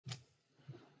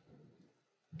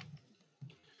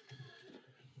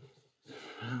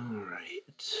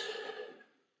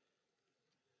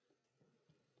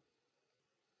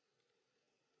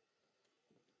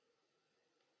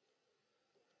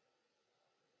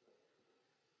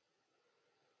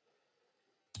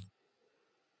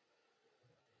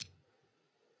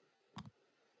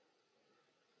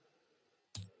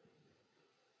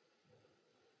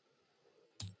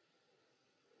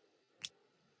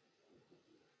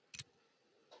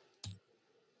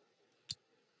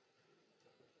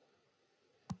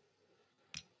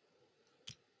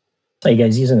So you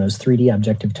guys using those 3D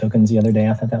objective tokens the other day.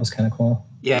 I thought that was kind of cool.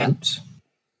 Yeah. Oops.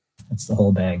 That's the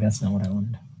whole bag. That's not what I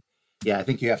wanted. Yeah, I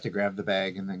think you have to grab the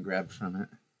bag and then grab from it.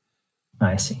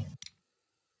 I see.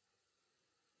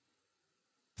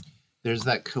 There's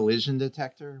that collision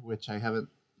detector, which I haven't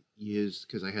used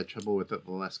because I had trouble with it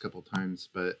the last couple times,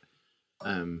 but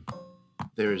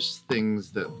there's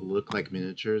things that look like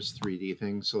miniatures, 3D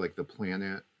things, so like the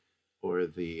planet or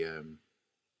the...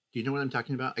 do you know what I'm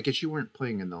talking about? I guess you weren't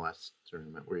playing in the last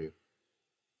tournament, were you?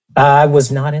 I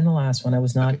was not in the last one. I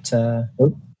was not... Okay.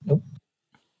 Nope.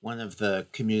 One of the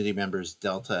community members,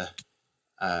 Delta,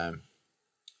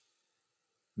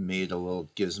 made a little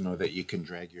gizmo that you can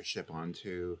drag your ship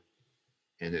onto,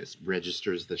 and it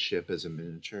registers the ship as a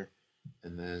miniature.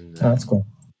 And then... oh, that's cool.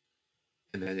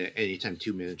 And then anytime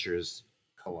two miniatures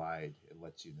collide, it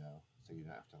lets you know. So you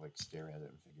don't have to like stare at it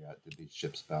and figure out, did these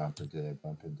ships bump or did I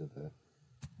bump into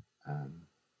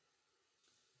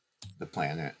the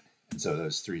planet? And so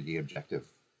those 3D objective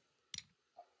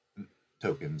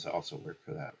tokens also work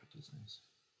for that, which is nice.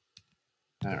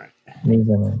 All right. These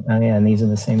are, oh yeah, and these are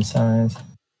the same size.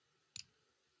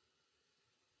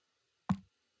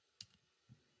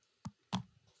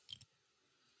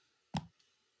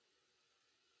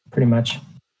 Pretty much.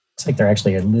 Looks like they're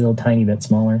actually a little tiny bit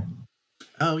smaller.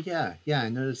 Oh yeah, I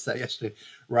noticed that yesterday.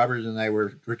 Robert and I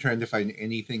were trying to find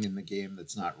anything in the game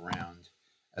that's not round.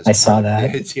 I saw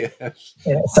that. Yeah.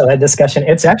 So that discussion,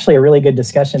 it's actually a really good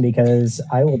discussion because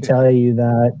I will tell you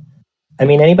that, I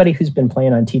mean, anybody who's been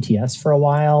playing on TTS for a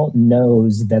while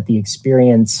knows that the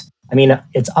experience, I mean,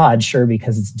 it's odd, sure,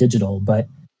 because it's digital, but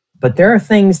there are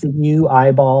things that you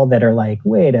eyeball that are like,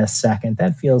 wait a second,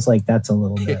 that feels like that's a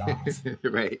little bit off.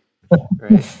 Right.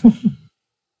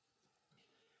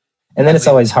 And then it's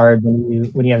always hard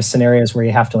when you have scenarios where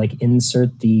you have to like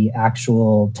insert the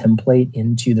actual template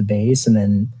into the base, and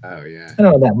then oh yeah, I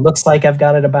don't know, that looks like I've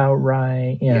got it about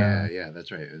right. Yeah,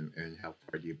 that's right. And how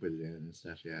far do you put it in and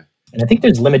stuff? Yeah. And I think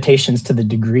there's limitations to the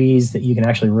degrees that you can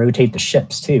actually rotate the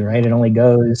ships too, right? It only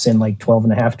goes in like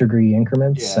 12.5 degree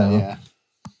increments. Yeah, so yeah.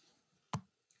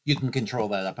 You can control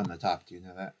that up on the top. Do you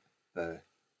know that?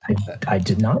 I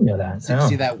did not know that.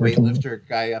 See that weightlifter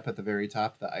guy up at the very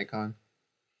top, the icon?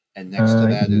 And next to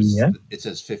that is it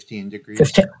says 15 degrees.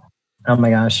 15. Oh my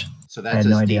gosh. So that's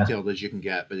as detailed as you can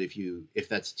get, but if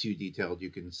that's too detailed, you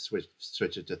can switch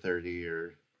it to 30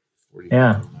 or 40.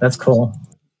 Yeah, that's cool.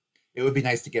 It would be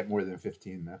nice to get more than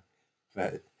 15 though.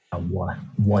 But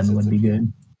one would be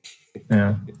good.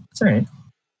 Yeah. It's all right.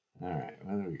 All right,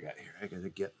 what do we got here? I gotta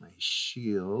get my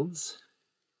shields.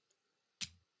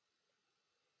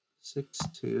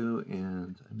 6-2,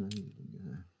 and I'm not even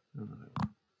gonna. Oh,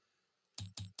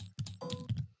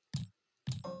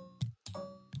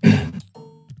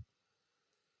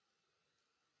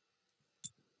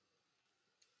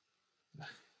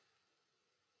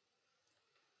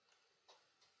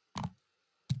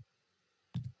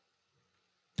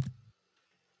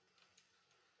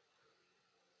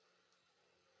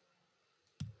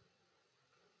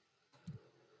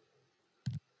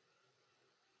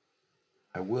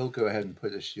 I will go ahead and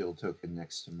put a shield token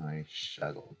next to my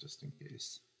shuttle just in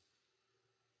case.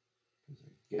 I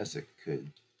guess it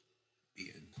could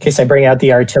be in case I bring out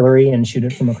the artillery and shoot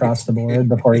it from across the board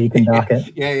before you can dock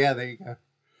it. Yeah, there you go.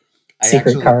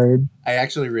 Secret card. I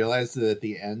actually realized that at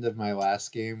the end of my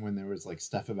last game, when there was like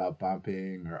stuff about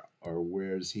bumping or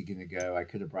where's he gonna go, I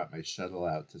could have brought my shuttle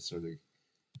out to sort of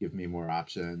give me more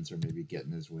options, or maybe get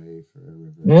in his way for a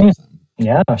river or something.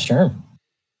 Yeah, sure.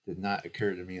 Did not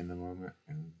occur to me in the moment,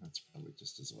 and that's probably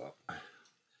just as well.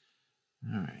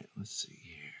 All right, let's see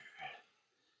here.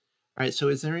 All right, so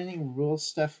is there any rule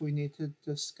stuff we need to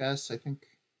discuss? I think.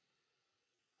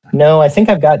 No, I think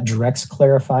I've got Drex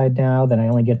clarified now that I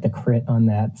only get the crit on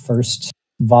that first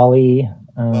volley.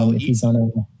 If he's on a,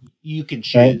 you can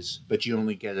choose, right? But you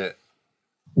only get it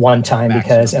one time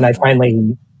because, and I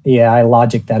finally, I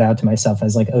logicked that out to myself. I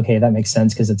was like, okay, that makes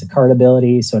sense because it's a card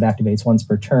ability, so it activates once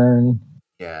per turn.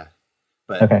 Yeah,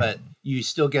 but you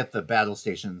still get the battle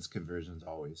stations conversions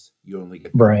always. You only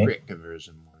get the crit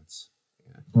conversion once.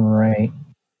 Yeah. Right.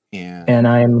 And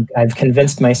I've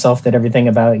convinced myself that everything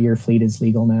about your fleet is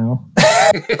legal now.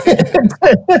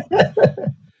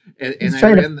 And I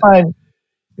trying to ran. find.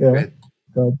 Go Yeah. ahead.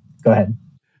 Go ahead.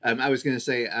 I was going to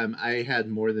say I had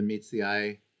more than meets the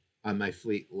eye on my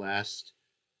fleet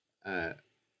uh,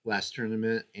 last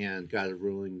tournament, and got a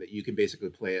ruling that you can basically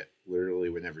play it literally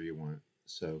whenever you want.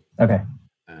 So Okay.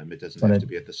 it doesn't What have it, to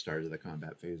be at the start of the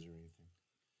combat phase or anything.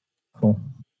 cool. What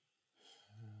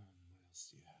else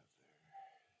do you have there?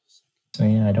 So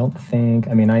yeah, I don't think.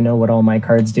 I mean, I know what all my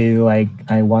cards do. I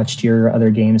watched your other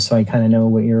games, so I kind of know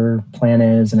what your plan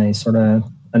is, and I sort of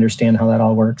understand how that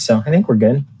all works. So I think we're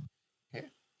good. Okay.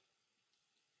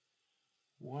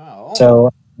 Well.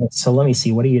 So let me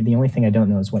see. What do you? The only thing I don't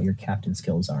know is what your captain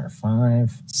skills are.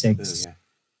 5, 6, Yeah.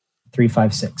 3,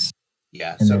 5, 6.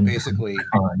 Yeah. And So then basically,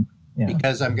 yeah.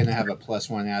 because I'm going to have a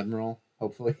 +1 admiral,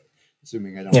 hopefully,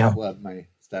 assuming I don't flub my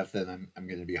stuff, then I'm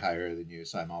going to be higher than you.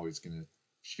 So I'm always going to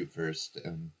shoot first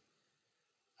and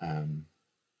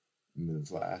move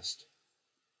last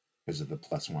because of the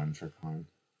 +1 for con.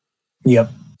 Yep.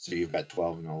 So you've got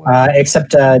 12 and 11. Except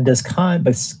does con?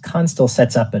 But con still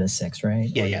sets up at a 6, right?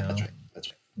 Yeah, that's right.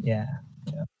 Yeah.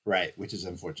 Right, which is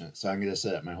unfortunate. So I'm going to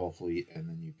set up my whole fleet, and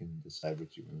then you can decide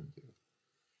what you want to do.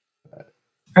 But,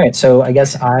 all right. So I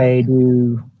guess I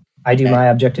do my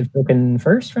objective token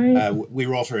first, right? We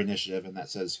roll for initiative, and that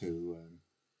says who.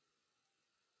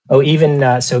 Oh,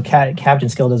 even so, captain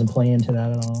skill doesn't play into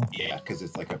that at all. Yeah, because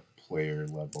it's like a player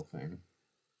level thing.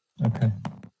 Okay.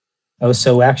 Oh,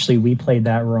 so actually, we played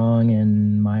that wrong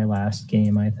in my last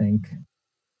game, I think.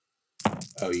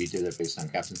 Oh, you did it based on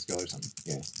captain skill or something?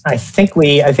 Yeah. I think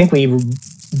we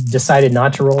decided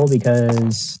not to roll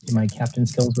because my captain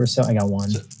skills were so. I got 1.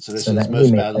 So this is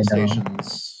most battle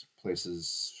stations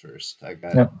places first. I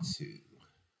got 2.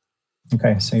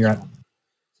 Okay, so you're up.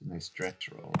 It's a nice stretch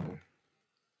roll there.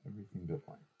 Everything but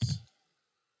blanks.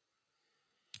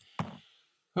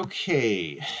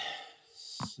 Okay,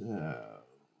 so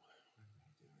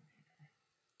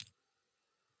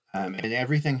and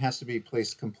everything has to be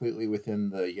placed completely within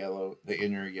the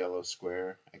inner yellow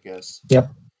square, I guess.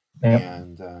 Yep.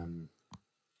 And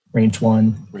range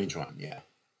 1. Range 1, yeah.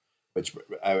 Which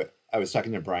I was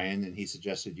talking to Brian, and he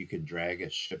suggested you could drag a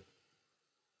ship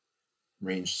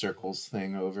range circles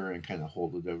thing over and kind of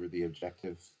hold it over the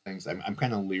objective things. I'm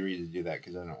kind of leery to do that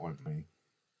because I don't want my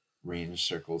range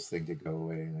circles thing to go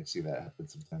away, and I see that happen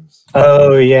sometimes.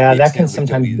 Oh yeah, that can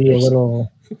sometimes be a little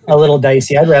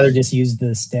dicey. I'd rather just use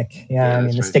the stick. Yeah, I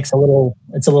mean the stick's a little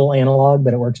analog,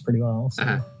 but it works pretty well. So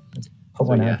let's put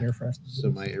one out here for us.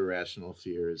 So my irrational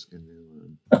fear is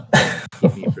going to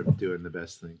keep me from doing the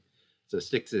best thing. So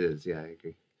sticks it is. Yeah, I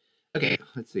agree. Okay,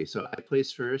 let's see. So I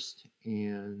place first,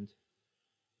 and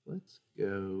let's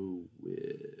go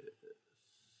with.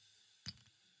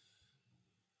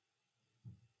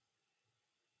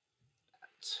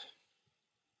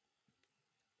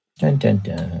 Dun, dun,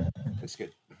 dun. That's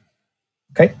good.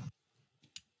 Okay.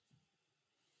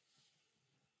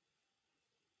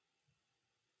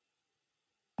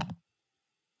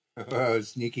 Oh,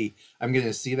 sneaky. I'm going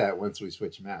to see that once we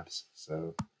switch maps.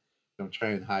 So don't try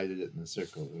and hide it in the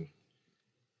circle.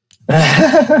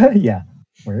 Yeah.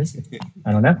 Where is it?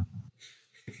 I don't know.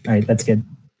 All right, that's good.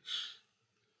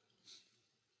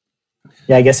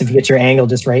 Yeah, I guess if you get your angle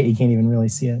just right, you can't even really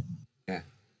see it. Yeah.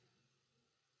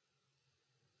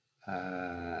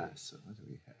 So what do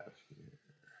we have here?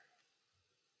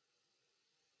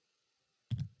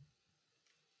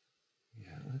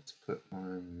 Yeah, let's put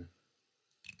one.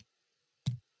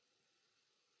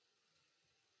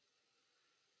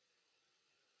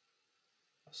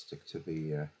 I'll stick to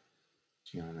the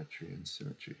geometry and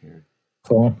symmetry here.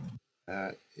 Cool.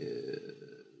 That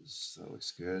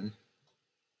looks good.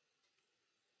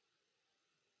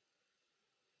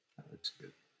 That looks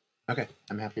good. Okay,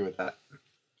 I'm happy with that.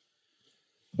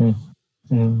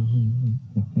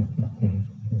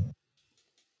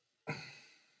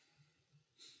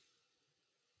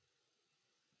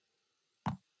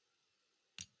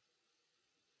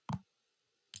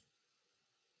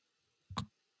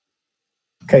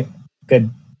 Okay, good.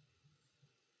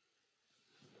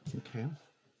 Okay.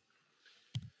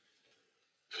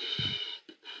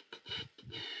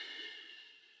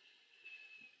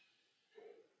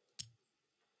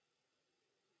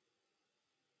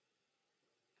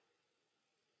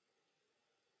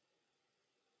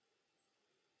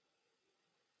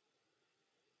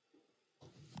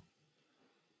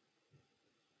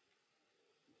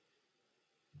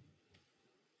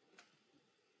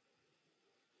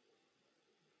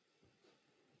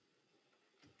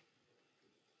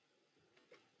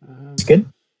 It's good.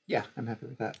 Yeah, I'm happy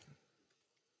with that.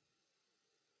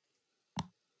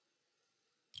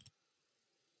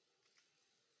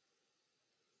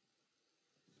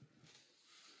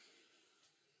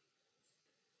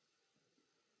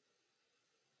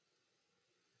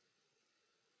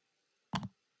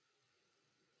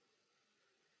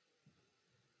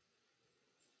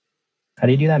 How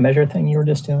do you do that measure thing you were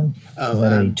just doing? Oh, Is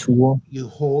that a tool? You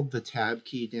hold the tab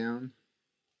key down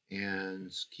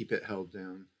and keep it held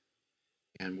down,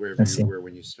 and wherever you were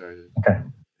when you started. Okay,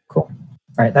 cool.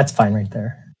 All right, that's fine right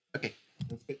there. Okay,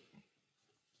 that's good.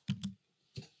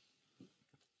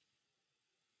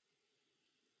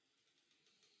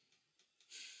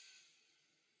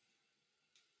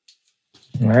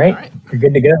 All right, you're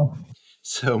good to go.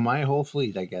 So my whole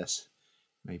fleet, I guess,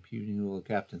 my puny little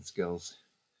captain skills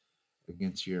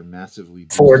against your massively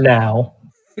boosted... For now.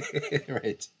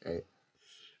 right.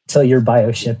 Till your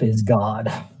bioship is God.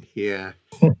 Yeah,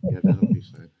 that'll be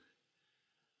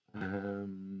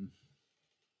fine.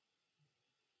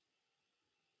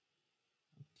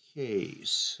 Okay,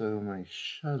 so my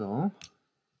shuttle.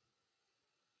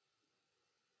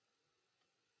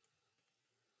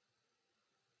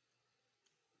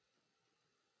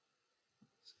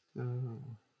 Let's go.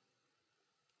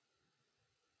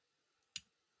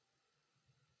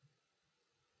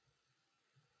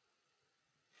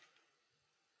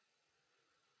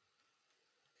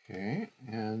 Okay,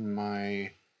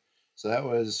 and so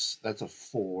that's a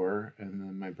 4, and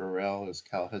then my Burrell is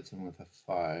Cal Hudson with a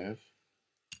 5.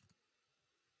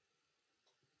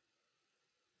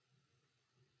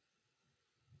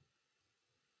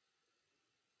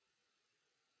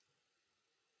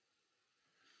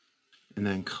 And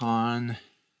then Khan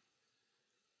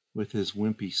with his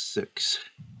wimpy 6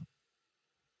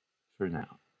 for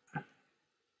now.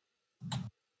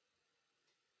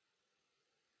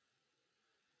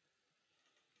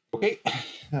 Okay,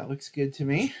 that looks good to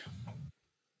me.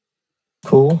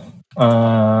 Cool.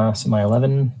 So my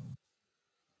 11.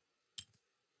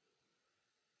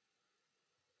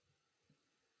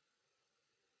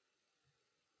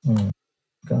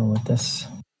 Go with this.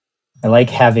 I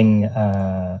like having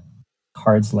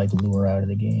cards like lure out of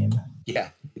the game. Yeah,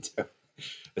 me too.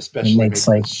 Especially makes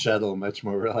the shuttle much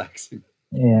more relaxing.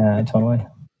 Yeah, totally.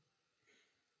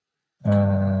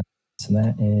 So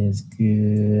that is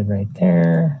good right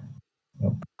there.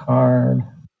 Open card.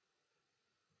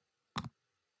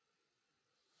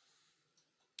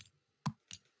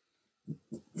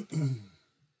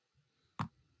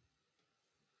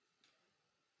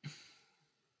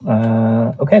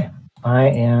 Okay, I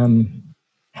am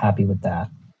happy with that.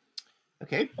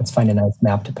 Okay. Let's find a nice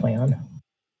map to play on.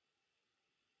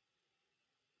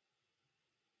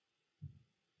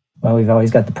 Well, we've always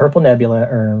got the Purple Nebula,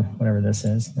 or whatever this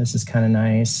is. This is kind of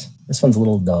nice. This one's a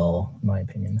little dull, in my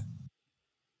opinion.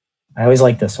 I always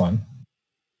like this one.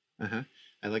 I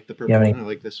like the purple one. I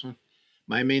like this one.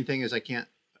 My main thing is I can't...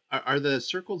 Are the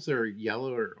circles that are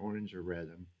yellow or orange or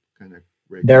red? I'm kind of...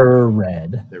 They're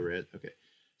red. They're red? Okay.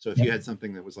 So if you had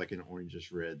something that was like an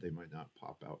orangish red, they might not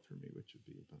pop out for me, which would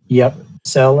be a bummer. Yep.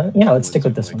 So, yeah, let's stick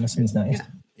with this one. This one's nice.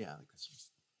 Yeah, I like this one.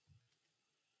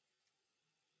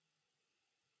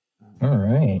 All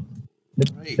right.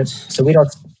 So we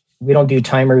don't do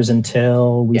timers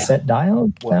until we set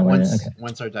dial? Well,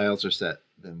 once our dials are set,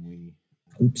 then we...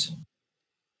 Oops.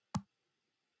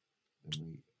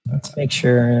 Let's make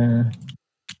sure...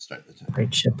 Start the time.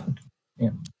 Great ship. Yeah.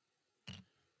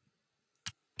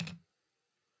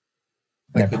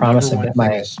 Like, I promise I get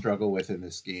my... I struggle with in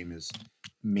this game is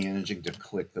managing to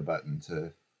click the button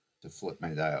to flip my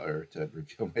dial or to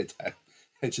reveal my dial.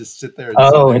 I just sit there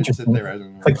and interesting. sit there. I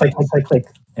don't know. Click.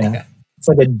 Yeah. It's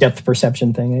like a depth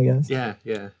perception thing, I guess. Yeah.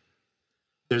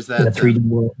 There's that 3D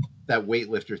world. That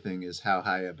weightlifter thing is how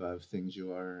high above things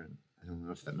you are, and I don't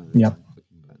know if that matters. Yep.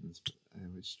 Clicking buttons, but I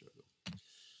always struggle.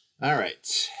 All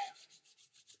right.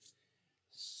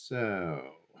 So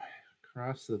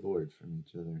across the board from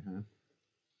each other, huh?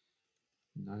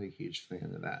 Not a huge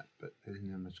fan of that, but I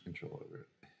didn't have much control over it.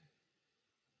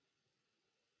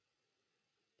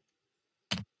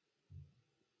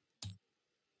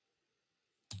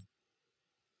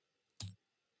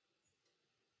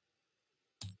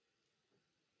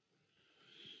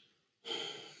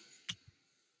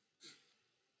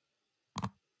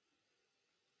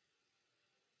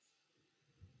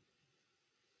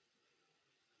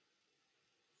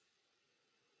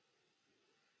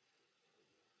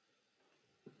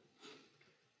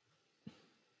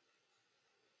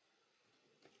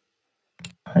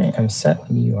 All right, I'm set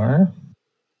when you are.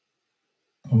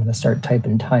 I'm going to start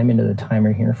typing time into the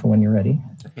timer here for when you're ready.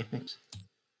 Okay, thanks.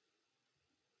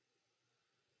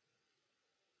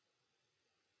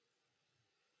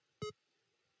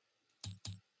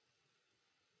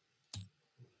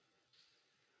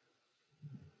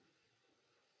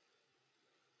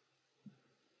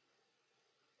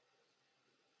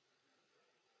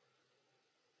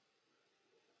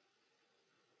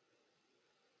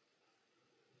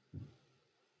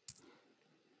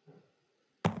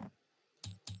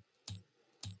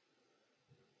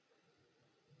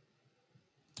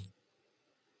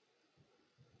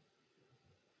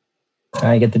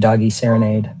 I get the doggy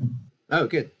serenade. Oh,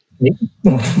 good.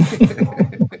 Can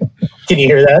you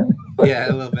hear that?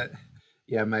 Yeah, a little bit.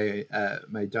 Yeah,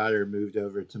 my daughter moved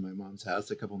over to my mom's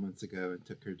house a couple months ago and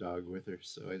took her dog with her,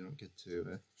 so I don't get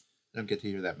to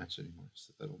hear that much anymore.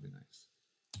 So that'll be nice.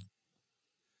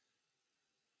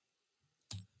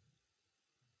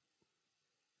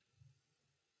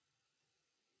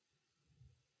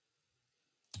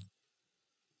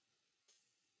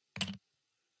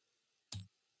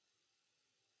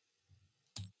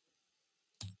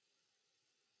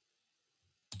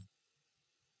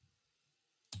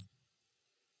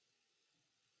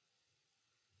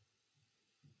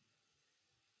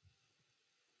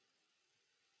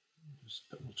 Just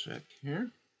double check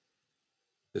here.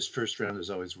 This first round is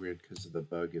always weird because of the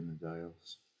bug in the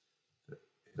dials.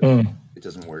 It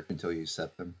doesn't work until you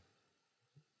set them.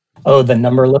 Oh, the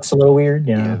number looks a little weird.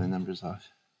 Yeah, the number's off.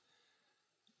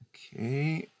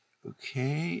 Okay,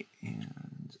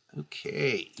 and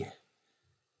okay.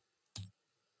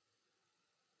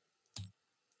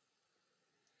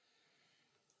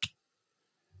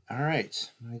 All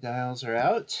right, my dials are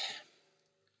out.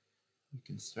 You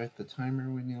can start the timer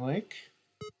when you like.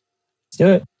 Let's do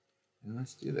it. And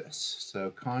let's do this. So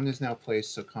Con is now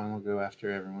placed, so Con will go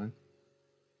after everyone.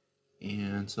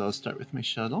 And so I'll start with my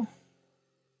shuttle.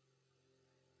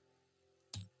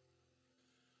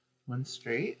 One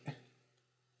straight.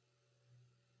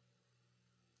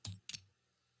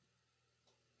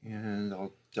 And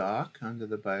I'll dock onto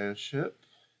the bioship.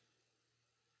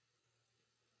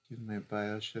 Give my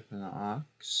bioship an aux.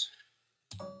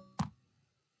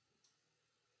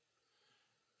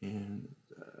 And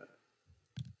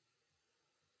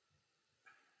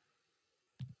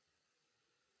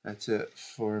that's it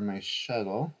for my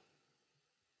shuttle.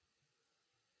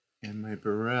 And my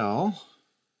Burrell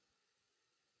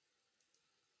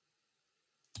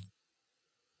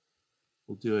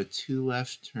will do a 2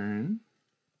 left turn.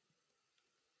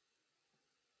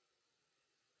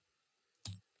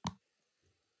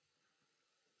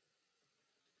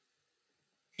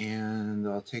 And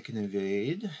I'll take an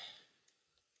evade.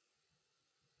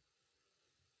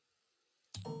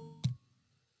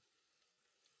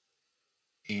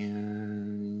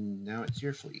 And now it's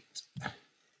your fleet.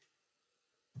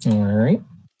 All right.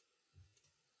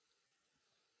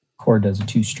 Core does a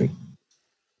 2 straight.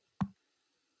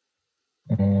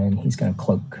 And he's going to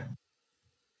cloak.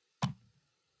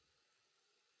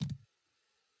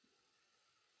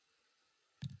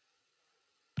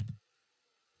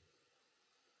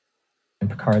 And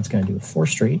Picard's going to do a 4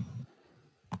 straight.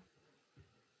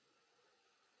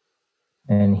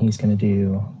 And he's going to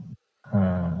do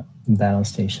battle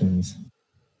stations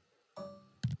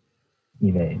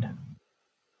evade.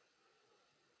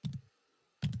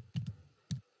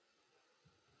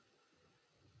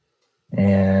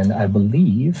 And I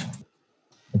believe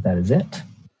that is it.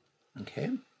 Okay.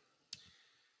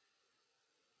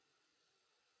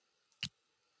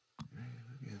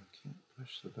 Yeah, can't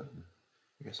push the button.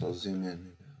 I guess I'll zoom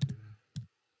in.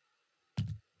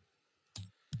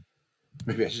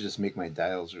 Maybe I should just make my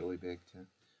dials really big too.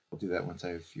 I'll do that once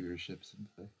I have fewer ships in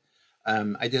play.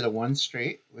 I did a 1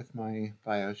 straight with my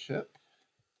bioship.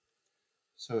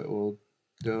 So it will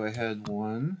go ahead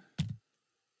 1.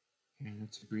 And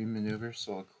it's a green maneuver,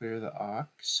 so I'll clear the aux.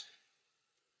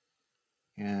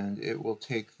 And it will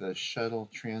take the shuttle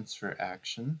transfer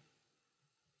action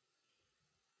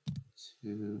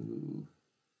to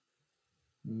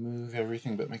move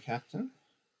everything but my captain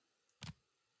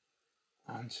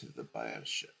onto the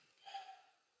bioship.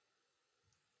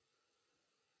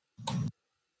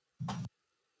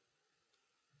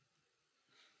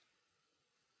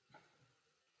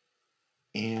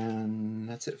 And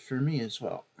that's it for me as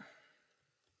well.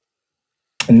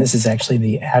 And this is actually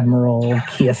the Admiral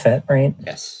Kiafet, right?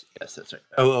 Yes, that's right.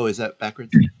 Oh, is that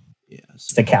backwards? Yeah.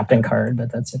 It's the captain card,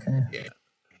 but that's okay. Yeah.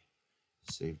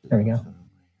 Saved it. There we go.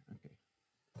 Okay.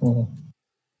 Cool.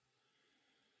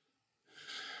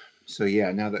 So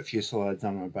yeah, now that Fuselage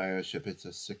on my bioship, it's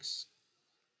a 6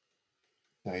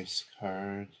 dice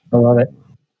card. I love it.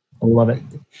 I love it.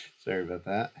 Sorry about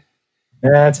that.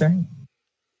 Yeah, that's all right.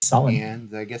 Solid.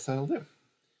 And I guess that'll do.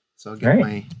 So I'll get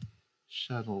my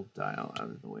shuttle dial out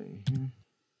of the way here.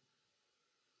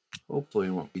 Hopefully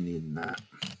I won't be needing that.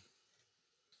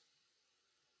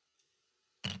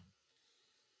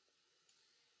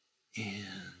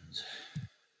 And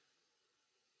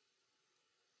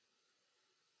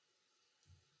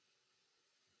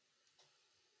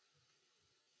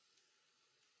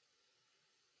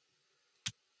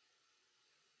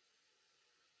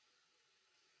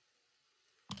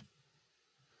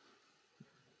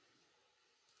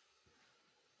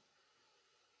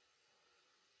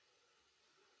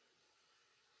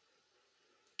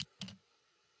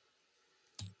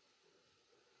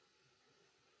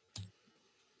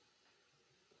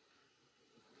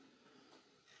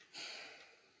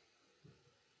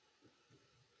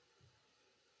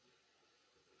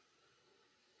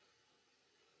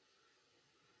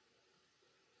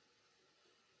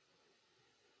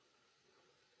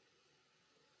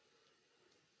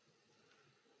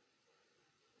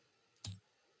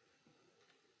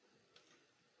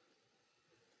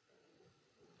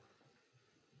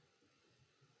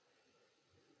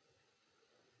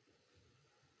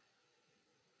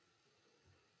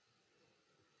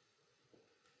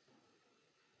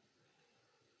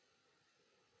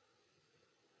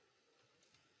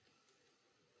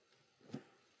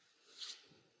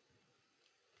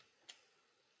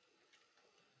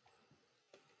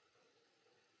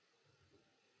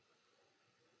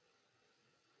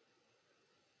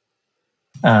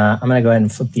I'm going to go ahead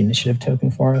and flip the initiative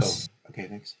token for us. Oh, okay,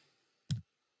 thanks.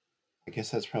 I guess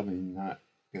that's probably not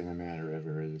going to matter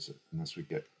ever, is it? Unless we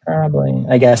get probably.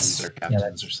 I guess. our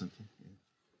captains or something.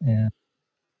 Yeah.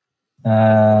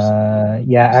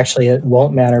 Yeah, actually, it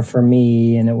won't matter for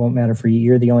me, and it won't matter for you.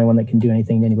 You're the only one that can do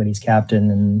anything to anybody's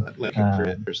captain, and like a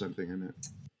crit or something. I meant.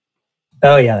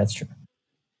 Oh yeah, that's true.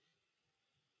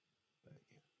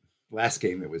 Last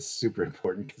game, it was super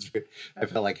important because I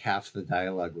felt like half the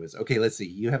dialogue was, okay, let's see,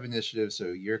 you have initiative, so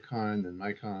your con and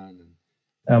my con. And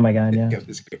oh my god, yeah. It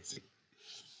was crazy.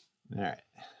 All right,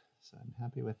 so I'm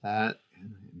happy with that,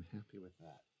 and I'm happy with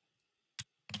that.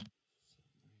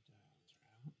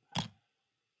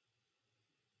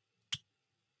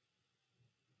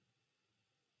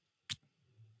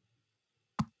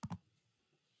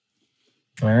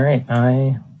 All right,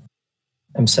 I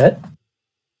am set.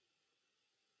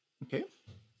 Okay.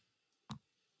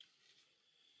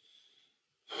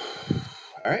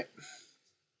 All right.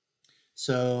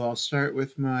 So I'll start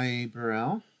with my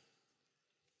Burrell.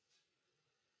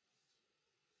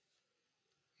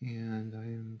 And I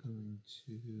am going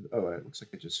to... Oh, it looks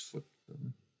like I just flipped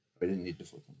them. I didn't need to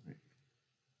flip them, right?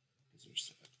 Because they're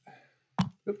set.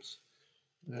 Oops.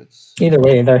 That's... Either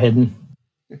way, they're hidden.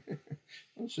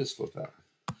 Let's just flip that.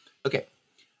 Okay.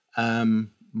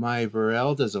 My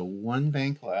Burrell does a 1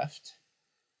 bank left.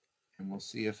 And we'll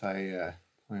see if I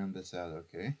plan this out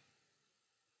okay.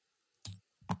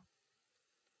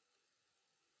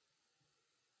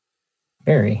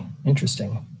 Very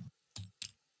interesting.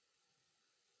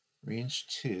 Range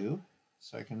 2,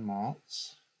 second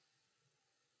malts.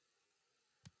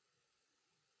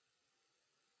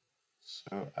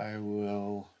 So I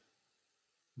will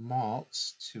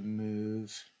malts to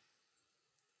move.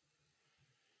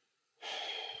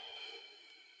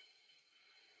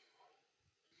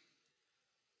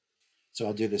 So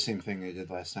I'll do the same thing I did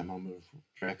last time. I'll move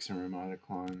Drex and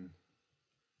Ramataclon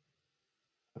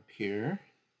up here.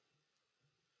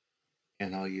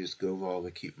 And I'll use Goval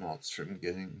to keep malts from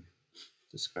getting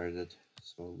discarded.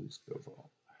 So I'll lose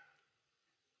Goval.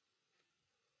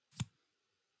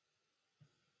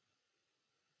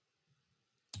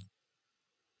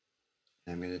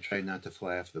 I'm going to try not to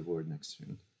fly off the board next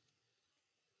turn.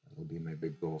 That'll be my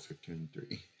big goal for turn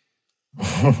 3.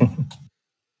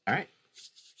 All right.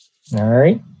 All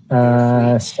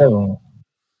right. So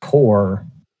Core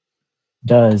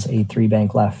does a 3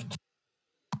 bank left.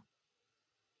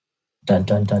 Dun,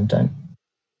 dun, dun, dun.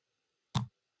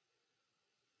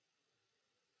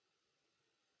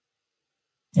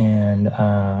 And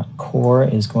Core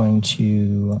is going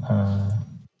to...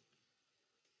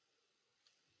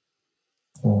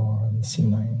 let me see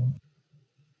my...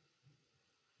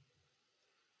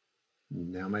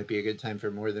 Now might be a good time for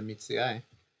more than meets the eye.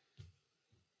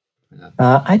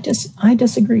 I disagree. I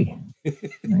disagree.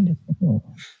 Oh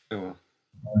well.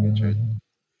 Good try.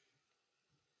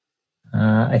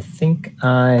 I think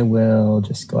I will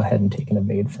just go ahead and take an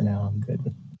evade for now. I'm good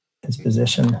with his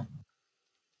position.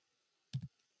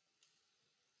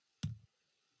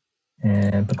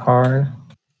 And Picard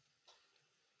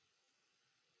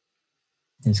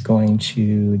is going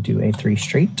to do a 3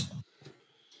 straight.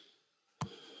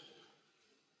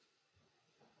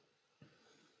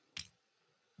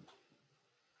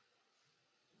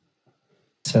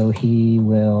 So he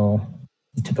will,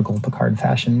 in typical Picard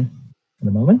fashion for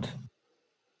the moment,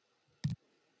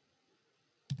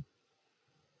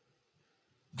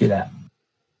 do that.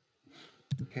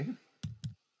 Okay.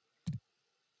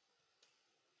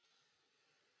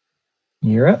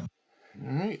 You're up.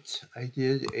 All right. I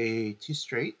did a 2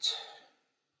 straight.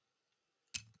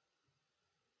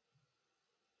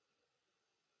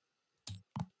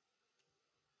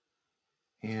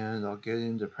 And I'll get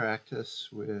into practice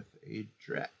with a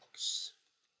Drex.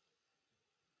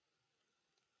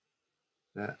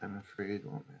 That, I'm afraid,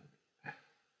 won't matter.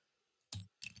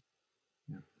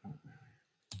 No, won't matter.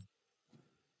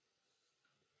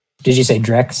 Did you say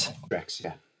Drex? Drex,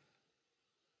 yeah.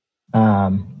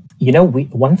 You know,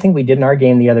 one thing we did in our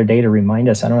game the other day to remind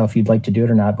us, I don't know if you'd like to do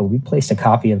it or not, but we placed a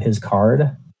copy of his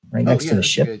card right next to the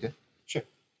ship. Sure.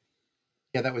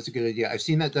 Yeah, that was a good idea. I've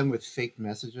seen that done with fake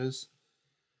messages.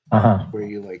 Uh-huh. Where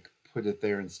you like put it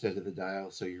there instead of the dial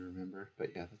so you remember. But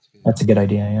yeah, that's good. That's a good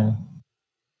idea,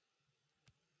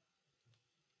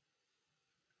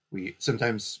 yeah.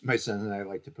 Sometimes my son and I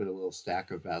like to put a little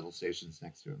stack of battle stations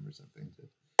next to him or something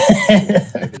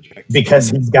because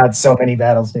he's got so many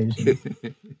battle stations.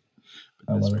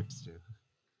 I love it. Too.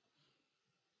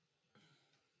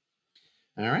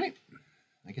 All right.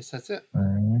 I guess that's it.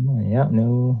 Yeah,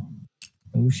 no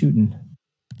shooting.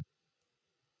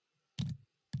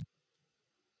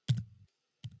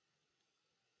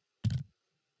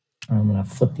 I'm going to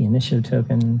flip the initiative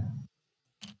token.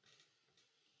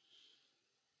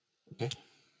 Okay.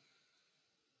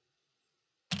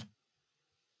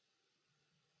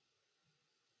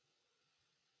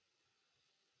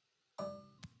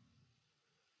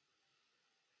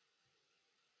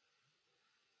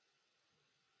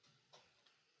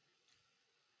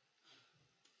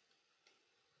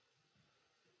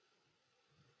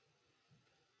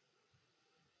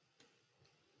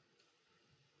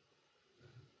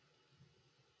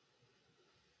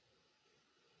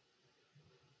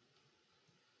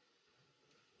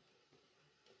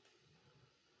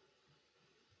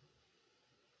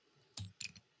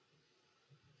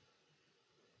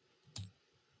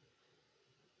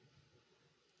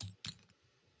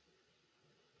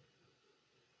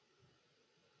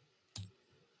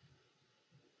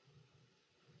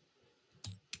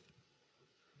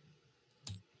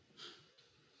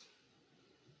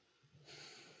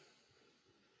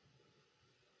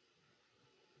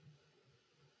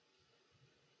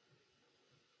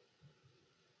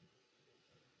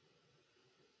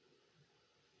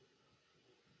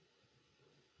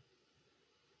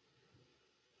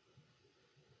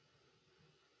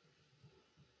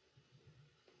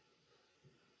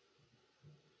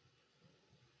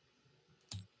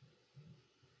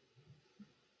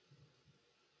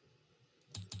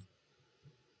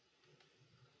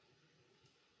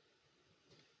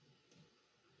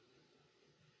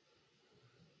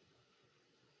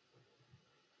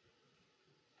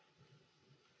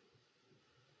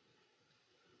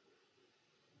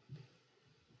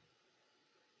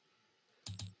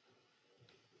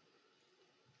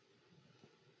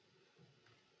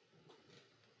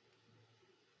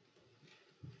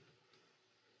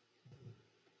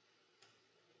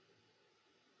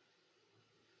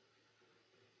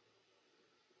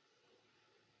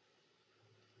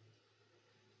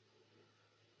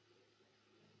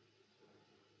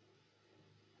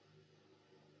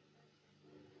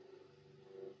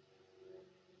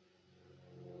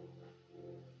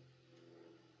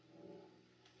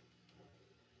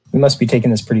 We must be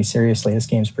taking this pretty seriously. This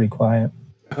game's pretty quiet.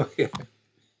 Oh, yeah.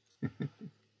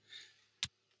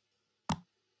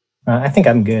 I think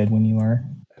I'm good when you are.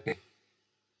 Okay.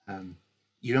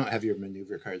 You don't have your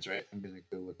maneuver cards, right? I'm going to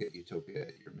go look at Utopia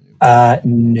at your maneuver.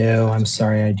 No, I'm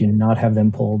sorry. I do not have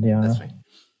them pulled. Yeah. That's fine.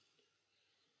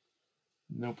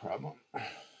 No problem.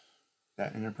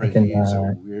 That Enterprise E is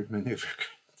a weird maneuver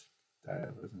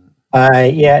card, isn't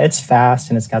it? Yeah, it's fast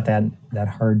and it's got that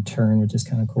hard turn, which is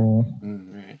kind of cool.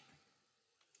 Right.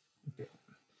 Okay.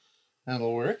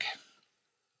 That'll work.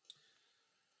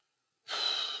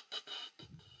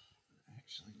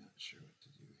 Actually, not sure what to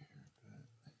do here, but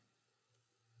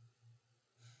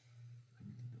I'm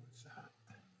going to go with that.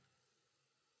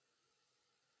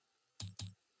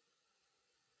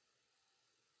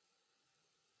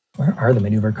 Where are the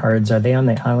maneuver cards? Are they on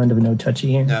the island of no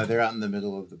touchy here? No, they're out in the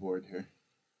middle of the board here.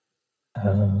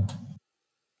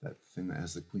 That thing that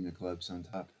has the Queen of Clubs on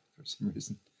top for some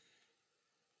reason.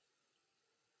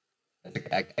 I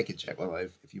think I could check my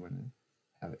live if you want to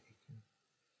have it.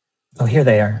 Oh, here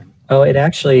they are. Oh, it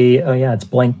actually. Oh, yeah, it's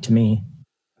blank to me.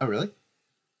 Oh, really?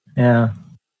 Yeah.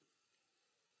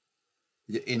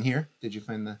 In here, did you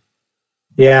find the?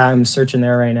 Yeah, I'm searching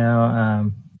there right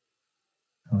now.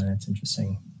 Oh, that's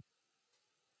interesting.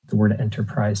 The word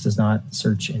enterprise does not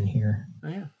search in here. Oh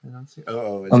yeah, I don't see.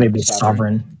 Oh, maybe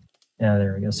sovereign. Yeah,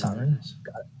 there we go. Sovereign.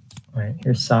 Got it. All right,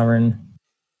 here's sovereign,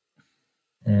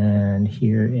 and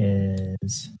here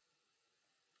is.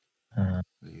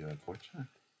 You have Vorcha?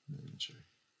 Sure.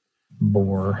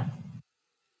 Boar.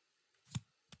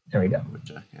 There we go.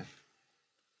 Vorcha, yeah.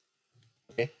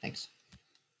 Okay, thanks.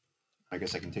 I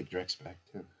guess I can take Drex back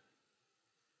too.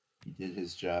 He did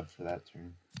his job for that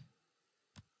turn.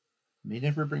 May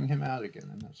never bring him out again,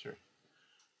 I'm not sure.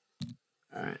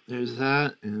 Alright, there's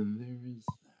that, and there is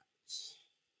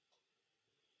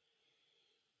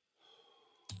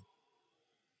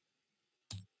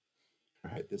that.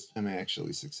 Alright, this time I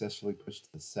actually successfully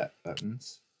pushed the set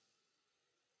buttons.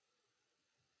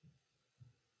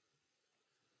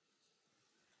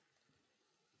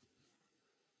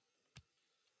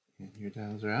 And your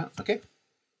dials are out. Okay.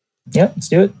 Yep, let's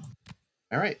do it.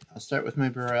 Alright, I'll start with my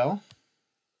Burrell.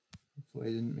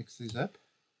 Hopefully I didn't mix these up.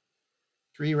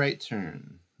 3 right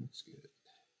turn. Looks good.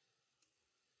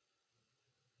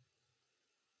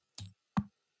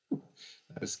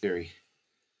 That was scary.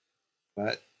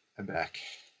 But I'm back.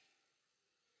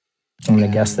 I'm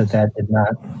gonna guess that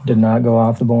did not go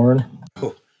off the board.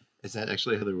 Oh, is that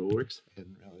actually how the rule works? I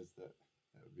hadn't realized that.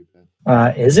 That would be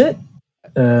bad. Is it?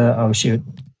 Oh shoot.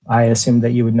 I assumed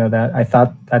that you would know that. I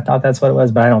thought that's what it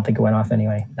was, but I don't think it went off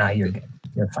anyway. Nah, you're good.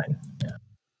 You're fine. Yeah.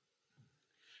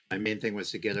 My main thing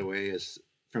was to get away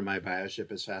from my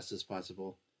bioship as fast as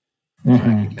possible, so I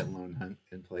Mm-hmm. could get Lone Hunt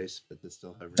in place, but to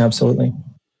still have range Absolutely.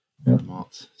 for Yep.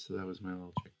 malts. So that was my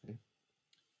little trick there.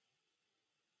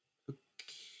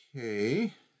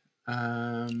 Okay.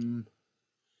 And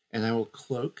I will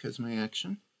cloak as my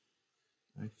action.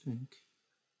 I think.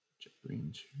 Check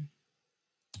range here.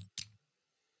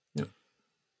 Yep.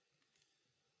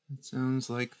 That sounds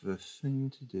like the thing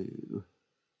to do.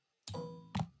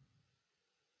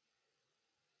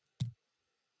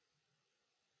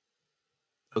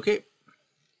 Okay.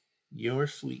 Your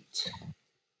fleet.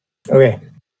 Okay.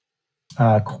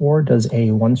 Core does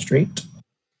a 1 straight.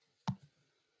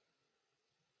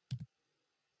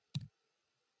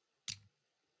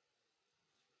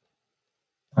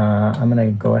 I'm going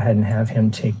to go ahead and have him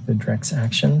take the Drex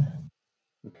action.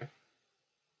 Okay.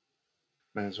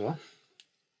 Might as well.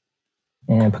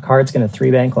 And Picard's going to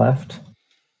 3 bank left.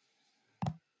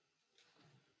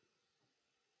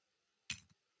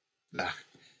 Ah.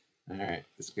 All right.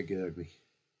 This could get ugly.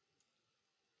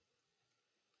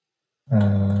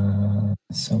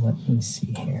 So let me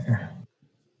see here.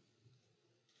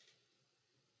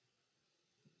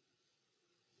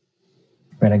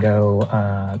 We're going to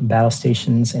go battle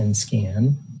stations and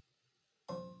scan.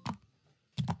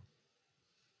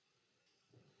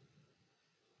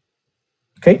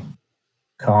 Okay.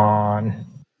 Con.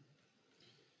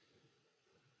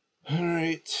 All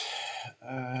right.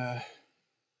 I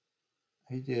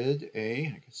did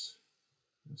I guess,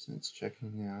 since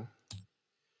checking now,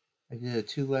 I did a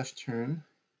 2 left turn.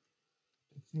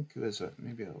 I think it was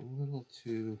maybe a little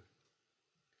too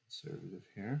conservative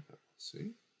here, but we'll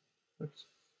see. Oops.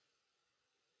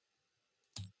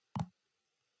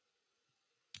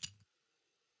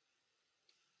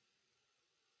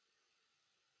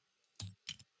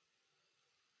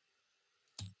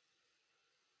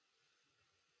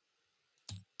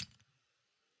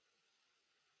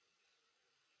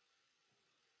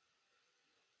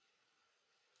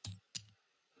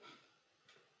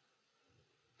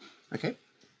 Okay.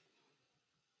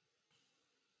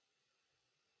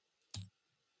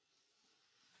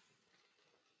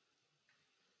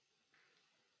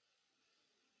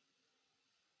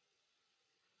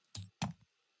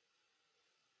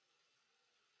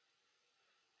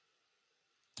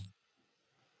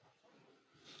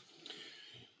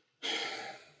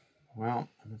 Well,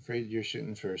 I'm afraid you're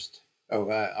shooting first. Oh,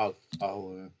 I'll.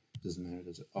 Doesn't matter,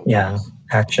 does it? Yeah.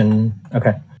 Action.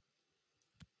 Okay.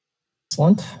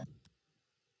 Excellent.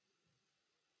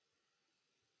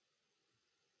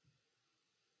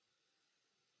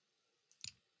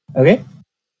 Okay.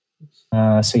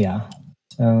 So yeah.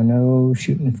 So no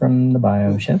shooting from the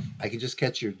bio ship. I can just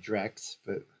catch your Drex,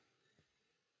 but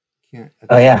can't.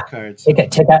 Oh yeah. Cards.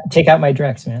 Take out my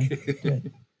Drex, man.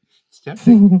 It's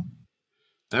tempting.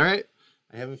 All right.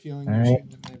 I have a feeling you're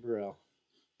shooting at my Burrell.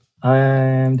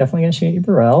 I'm definitely going to shoot your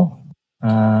Burrell.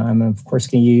 I'm of course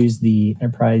going to use the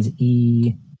Enterprise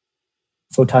E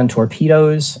photon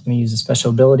torpedoes. I'm going to use a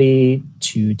special ability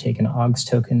to take an AUGS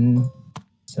token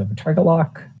instead of a target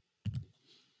lock.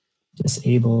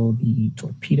 Disable the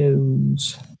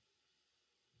torpedoes.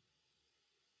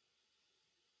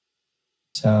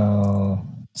 So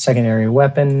secondary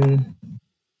weapon,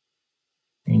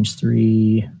 range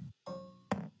 3,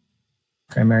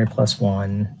 primary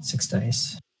 +1, 6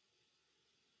 dice.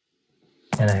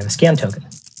 And I have a scan token.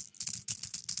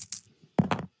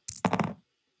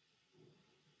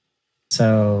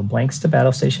 So blanks to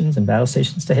battle stations and battle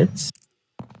stations to hits.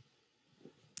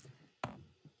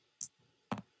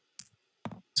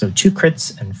 So 2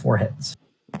 crits and 4 hits.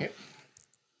 Okay.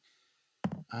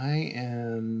 I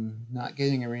am not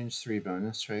getting a range 3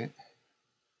 bonus, right?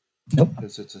 Nope.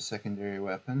 Because it's a secondary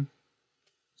weapon.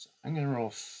 So I'm going to roll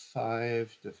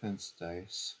 5 defense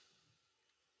dice.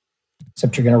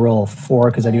 Except you're going to roll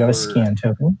 4 because I do have a scan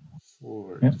token.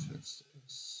 4 defense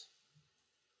dice.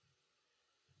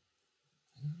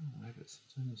 I don't know why, but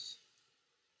sometimes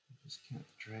I just can't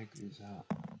drag these out.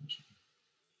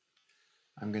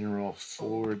 I'm going to roll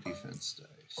 4 defense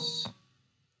dice.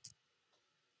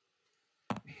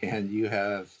 And you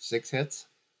have 6 hits?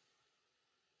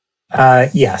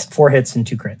 Yes, 4 hits and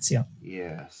 2 crits, yeah.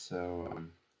 Yeah, so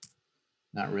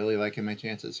not really liking my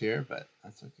chances here, but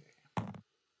that's okay.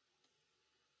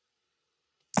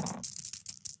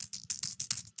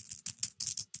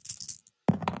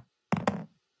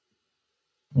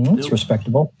 It's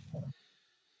respectable.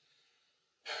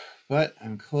 But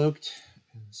I'm cloaked,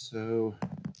 and so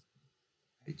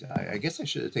I die. I guess I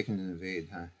should have taken an evade,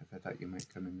 huh? If I thought you might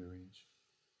come into range.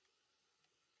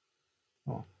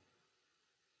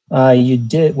 You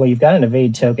did well. You've got an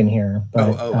evade token here,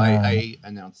 but I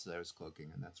announced that I was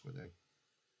cloaking, and that's what I.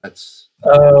 That's.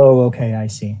 Oh, okay. I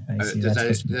see. Did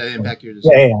that impact your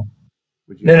decision?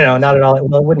 Yeah. No, not at all.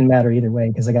 Well, it wouldn't matter either way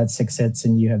because I got 6 hits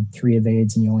and you have 3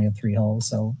 evades and you only have 3 hulls.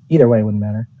 So either way, it wouldn't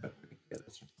matter. Okay. Yeah,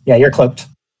 that's right. Yeah, you're cloaked.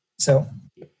 So.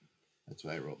 Yep. That's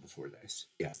why I rolled the 4 dice.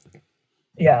 Yeah. Okay.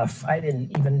 Yeah, I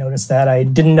didn't even notice that. I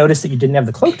didn't notice that you didn't have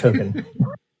the cloak token.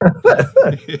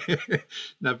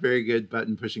 Not very good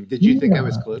button pushing. Did you think I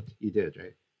was cloaked? You did,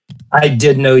 right? I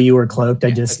did know you were cloaked.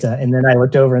 I just and then I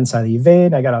looked over and saw the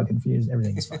evade. I got all confused.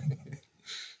 Everything's fine.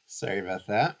 Sorry about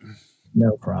that.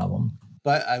 No problem.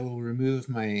 But I will remove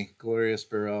my glorious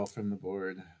barrel from the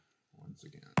board once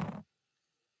again.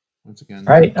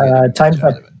 All right, time's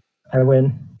up. I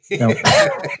win. No.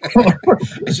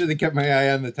 I should have kept my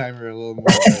eye on the timer a little more.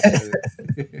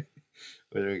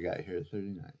 What do we got here?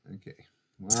 39. Okay.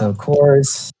 Wow. So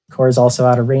Core's also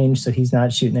out of range, so he's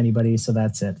not shooting anybody. So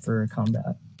that's it for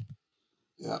combat.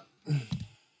 Yeah.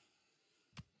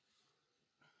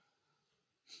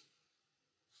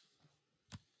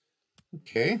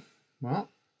 Okay. Well,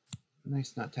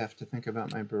 nice not to have to think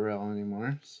about my barrel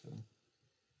anymore. So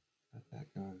got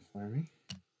that going for me.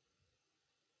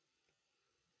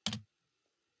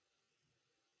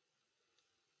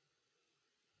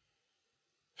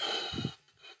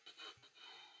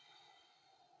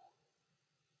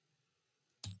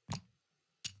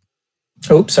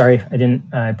 Oh, sorry. I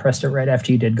didn't. I pressed it right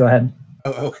after you did. Go ahead.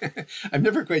 Oh. I'm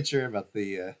never quite sure about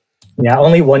the. Yeah,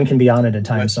 only one can be on at a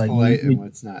time. What's so polite and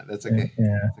what's not. That's okay.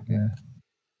 Yeah. That's okay. Yeah.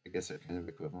 I guess they're kind of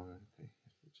equivalent. Yeah.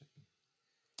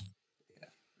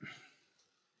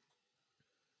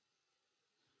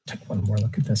 Take one more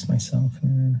look at this myself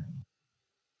here.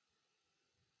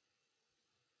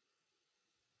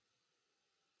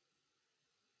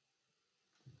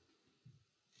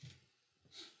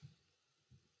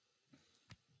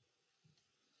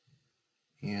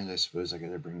 And I suppose I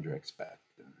got to bring Drex back.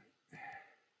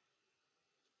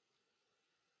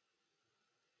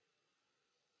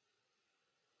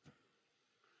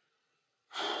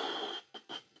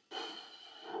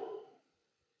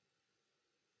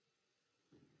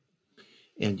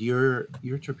 And your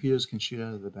torpedoes can shoot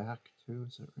out of the back too,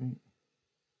 is that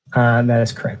right? That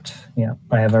is correct. Yeah,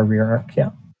 I have a rear arc. Yeah,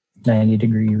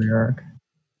 90-degree rear arc.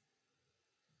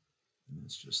 And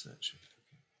it's just that shape.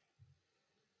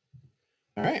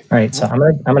 Okay. All right. All right. So I'm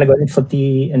gonna go ahead and flip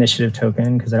the initiative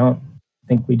token because I don't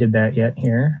think we did that yet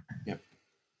here. Yep.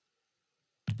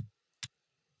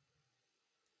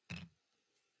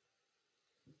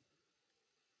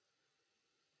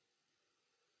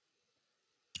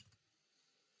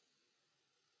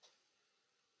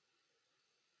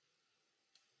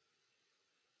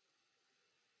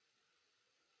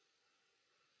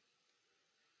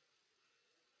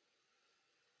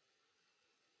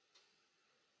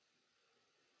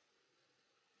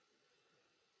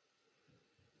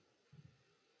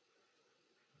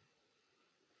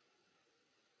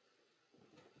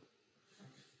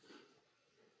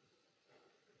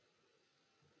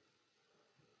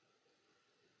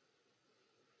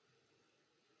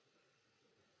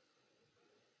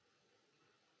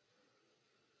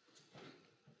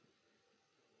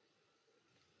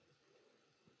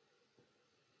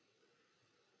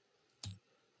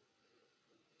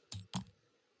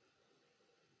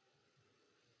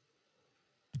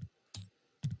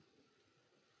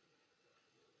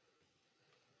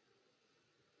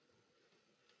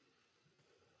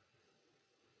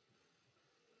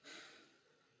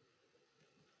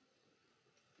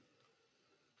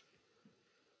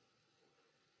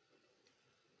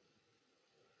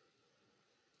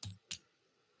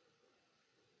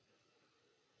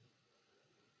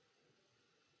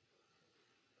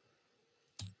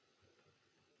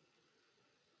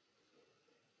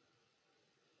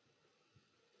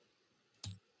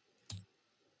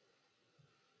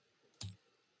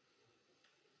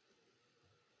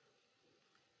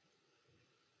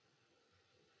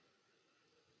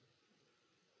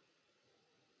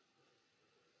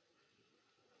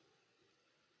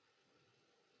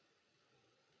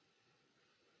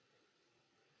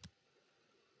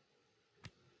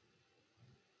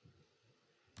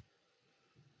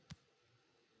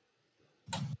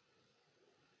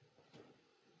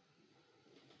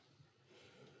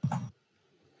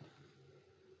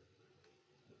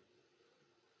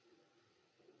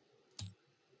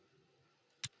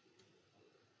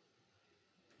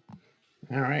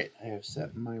 All right, I have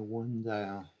set my 1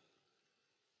 dial.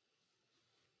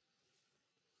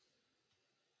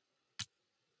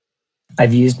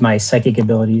 I've used my psychic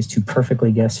abilities to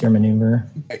perfectly guess your maneuver.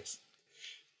 Nice.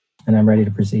 And I'm ready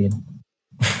to proceed.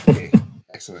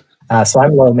 Excellent. So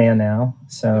I'm low man now.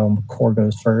 So core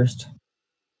goes first.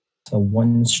 So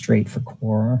 1 straight for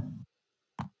core.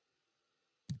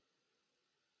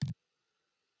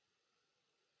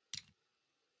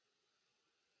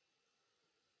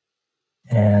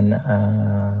 And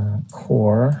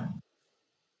core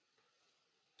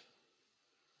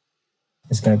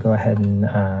is going to go ahead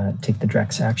and take the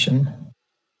Drex action.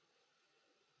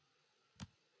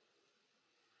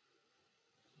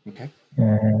 Okay.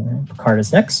 And Picard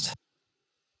is next.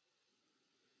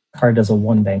 Picard does a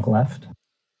 1 bank left.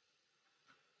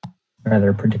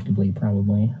 Rather predictably,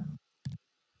 probably.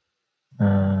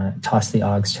 Toss the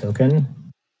Og's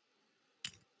token.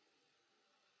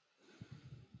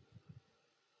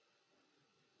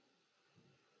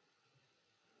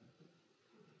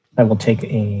 I will take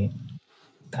a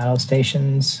battle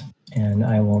stations and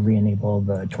I will re-enable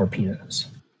the torpedoes.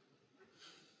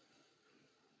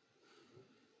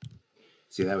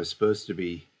 See, that was supposed to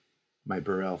be my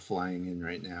Burrell flying in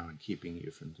right now and keeping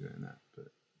you from doing that, but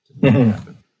it didn't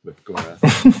happen with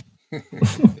Gorath.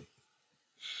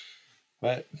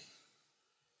 But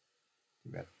too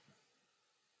bad.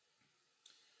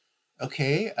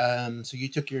 Okay, so you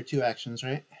took your 2 actions,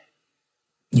 right?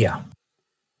 Yeah.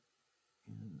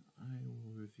 And I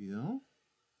will reveal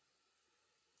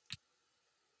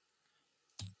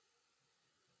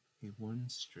a 1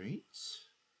 straight.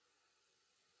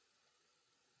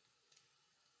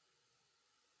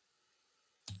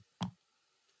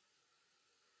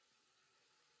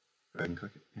 Go ahead and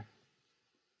click it. Yeah.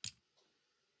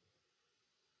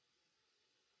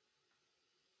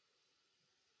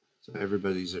 So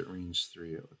everybody's at range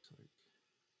 3, it looks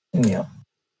like. Yeah.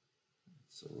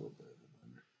 It's a little bit of a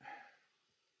bummer.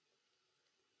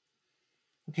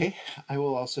 Okay, I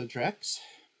will also Drex.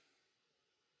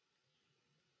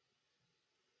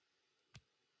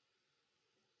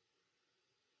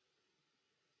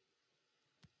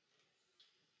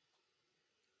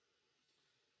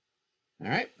 All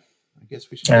right, I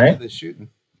guess we should get to the shooting.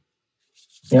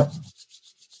 Yep.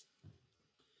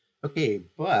 Okay,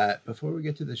 but before we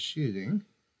get to the shooting,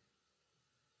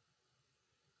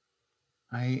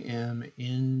 I am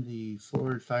in the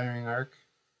forward firing arc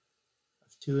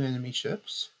of 2 enemy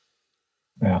ships.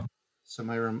 Yeah. So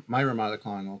my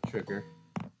Ramataclon will trigger,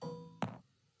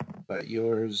 but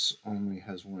yours only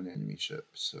has 1 enemy ship,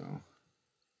 so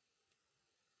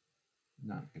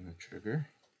not going to trigger.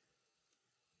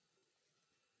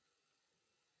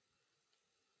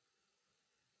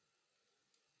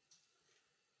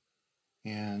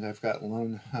 And I've got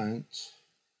Lone Hunt,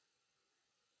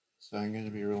 so I'm going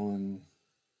to be rolling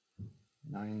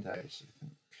 9 dice, I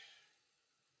think.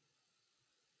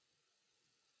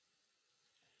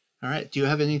 All right, do you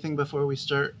have anything before we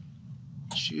start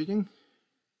shooting?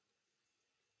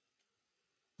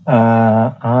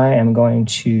 I am going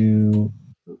to,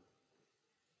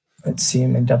 let's see,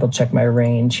 I'm going to double check my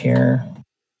range here.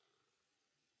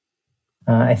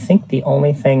 I think the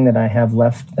only thing that I have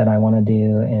left that I want to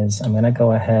do is I'm going to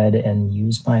go ahead and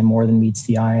use my more than meets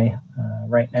the eye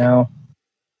right now.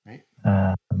 Right.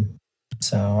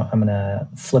 So I'm going to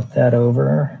flip that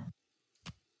over.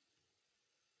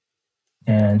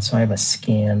 And so I have a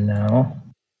scan now.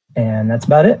 And that's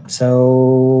about it.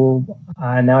 So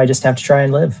now I just have to try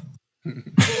and live.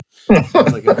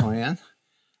 Sounds like a plan.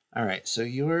 All right, so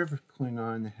your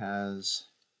Klingon has,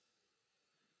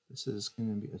 this is going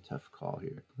to be a tough call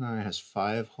here. Klingon has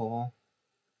 5 hull,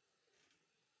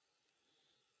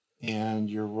 and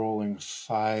you're rolling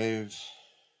 5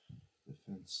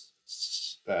 defense,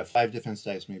 5 defense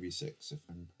dice, maybe 6 if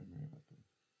I'm primary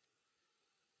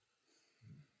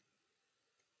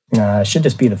weapon. It should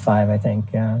just be the 5, I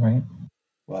think. Yeah, right.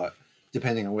 Well,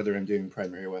 depending on whether I'm doing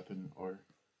primary weapon or.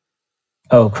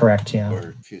 Oh, correct. Yeah.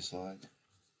 Or fusillade.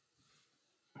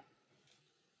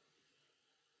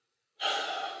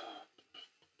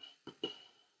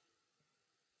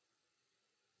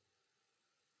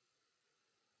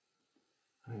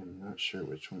 I am not sure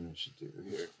which one I should do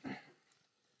here.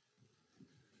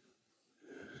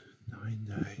 9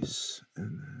 dice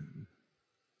and then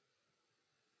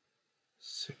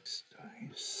 6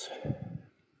 dice.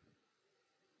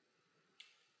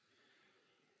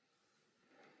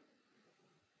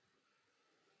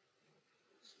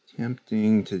 It's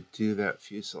tempting to do that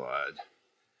fusillade.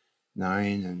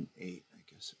 9 and 8, I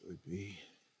guess it would be.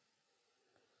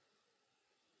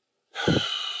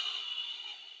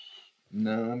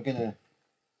 No, I'm gonna.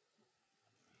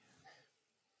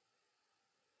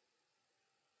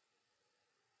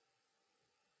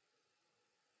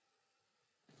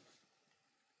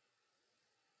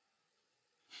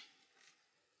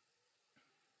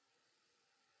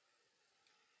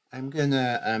 I'm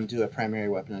gonna do a primary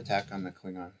weapon attack on the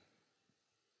Klingon.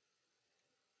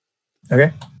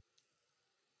 Okay.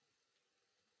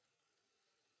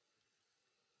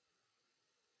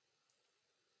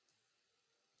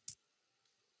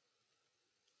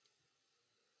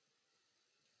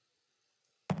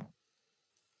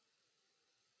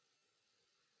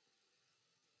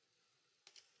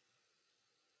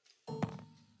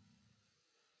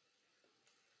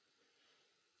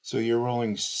 So you're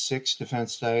rolling 6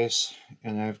 defense dice,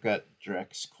 and I've got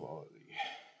Drex quality.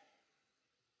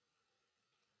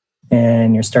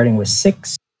 And you're starting with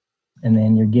 6, and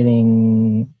then you're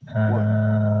getting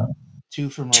 2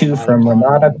 from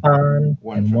Ramadacon,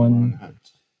 one and from 1 Lone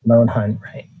Hunt. Lone Hunt,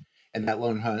 right? And that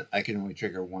Lone Hunt I can only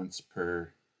trigger once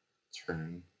per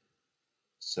turn.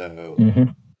 So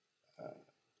Mm-hmm.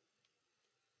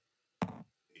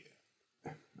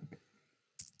 yeah.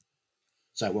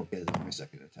 So I won't get it on my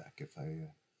second attack if I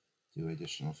do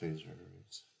additional phaser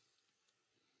arrays.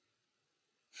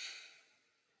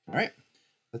 All right,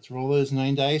 let's roll those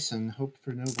 9 dice and hope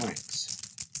for no blanks.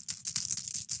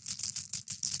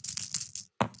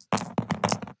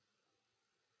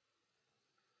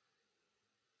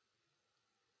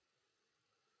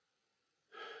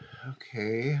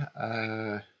 Okay.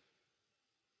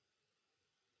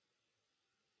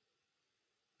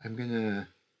 I'm gonna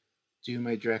do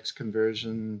my Drex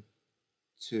conversion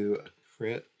to a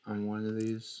crit on one of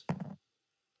these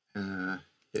and a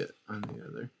hit on the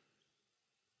other.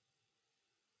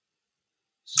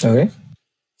 So Okay.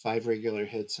 5 regular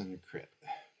hits and a crit.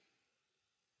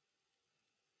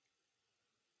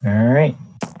 All right.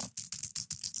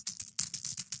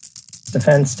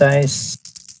 Defense dice.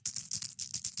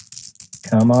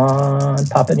 Come on.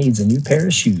 Papa needs a new pair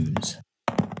of shoes.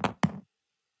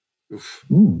 Oof.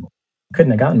 Ooh.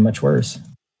 Couldn't have gotten much worse.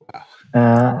 Wow.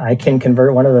 I can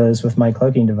convert one of those with my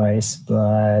cloaking device,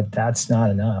 but that's not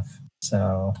enough.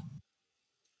 So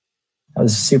that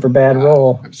was a super bad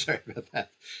roll. I'm sorry about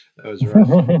that. That was rough.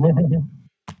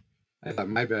 I thought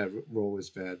my bad roll was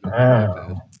bad, but not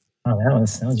bad. Oh, that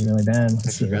was really bad.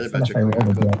 Let's see. forgot about What if I your rolled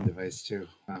cloaking again? device too.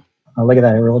 Wow. Oh, look at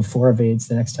that. I rolled 4 evades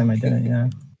the next time I did it. Yeah.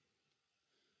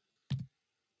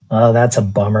 Oh, that's a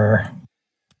bummer.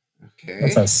 Okay.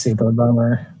 That's a super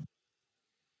bummer.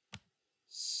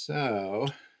 So,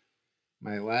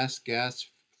 my last gas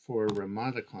for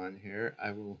Ramadacon here,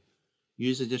 I will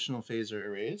use additional phaser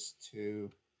arrays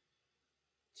to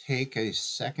take a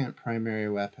second primary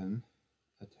weapon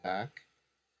attack.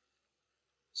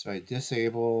 So I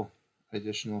disable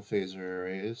additional phaser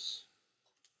arrays.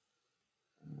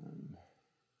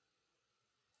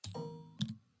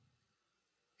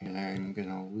 And I'm going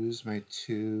to lose my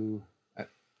 2. I'm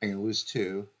going to lose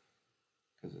 2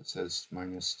 because it says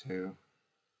 -2.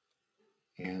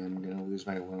 And I'm going to lose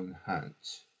my Lone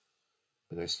Hunt,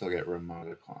 but I still get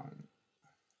Ramadacon.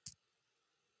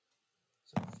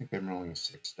 So I think I'm rolling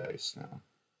 6 dice now.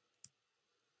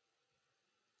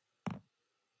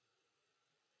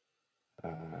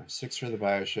 Uh, 6 for the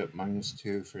bioship,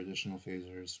 -2 for additional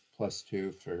phasers,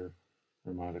 +2 for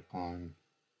Ramadacon,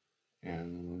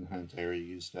 and Lone Hunt I already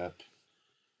used up.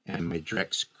 And my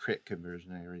Drex crit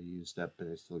conversion I already used up, but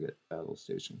I still get battle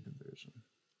station conversion.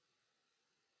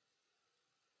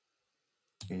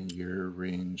 And your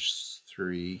range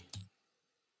 3.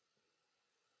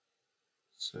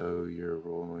 So you're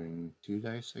rolling 2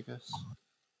 dice, I guess.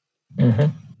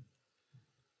 Mm-hmm.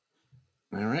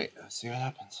 All right, let's see what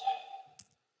happens.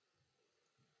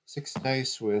 6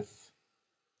 dice with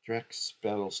Drex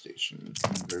battle station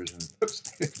conversion. Oops.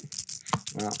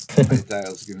 Well, my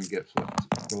dial's gonna get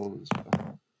flipped gold as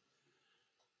well.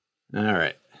 All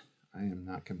right, I am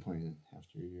not complaining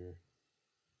after your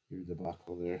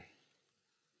debacle there.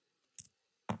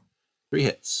 3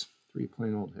 hits, 3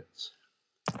 plain old hits.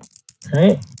 All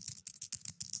right.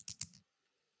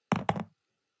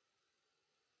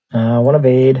 1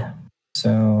 evade.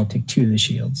 So I'll take 2 of the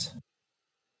shields.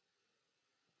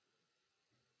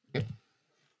 Okay.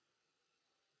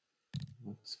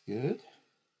 Looks good.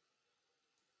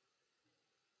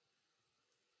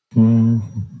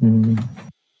 Mm-hmm.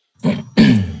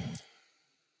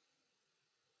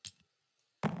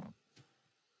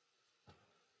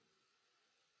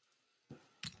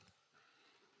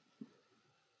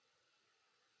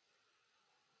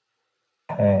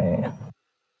 Okay.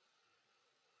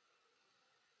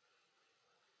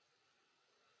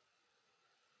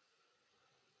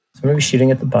 So I'm going to be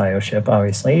shooting at the bioship,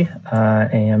 obviously. I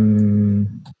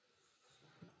am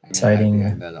deciding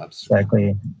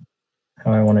exactly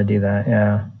how I want to do that.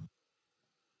 Yeah.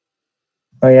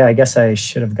 Oh, yeah. I guess I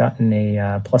should have gotten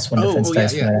a +1 defense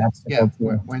dice for that obstacle.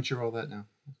 Yeah. Why don't you roll that now?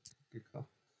 Good call.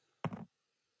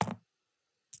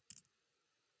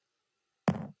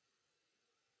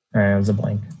 It was a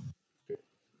blank.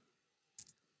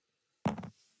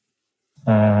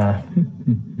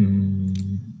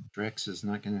 Drex is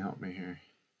not going to help me here.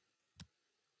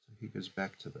 So he goes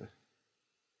back to the...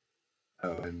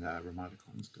 Oh, and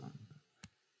Ramoticon's gone.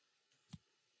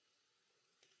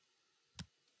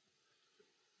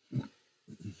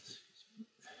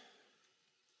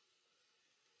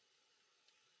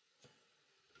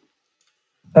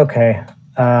 Okay.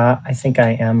 I think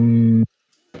I am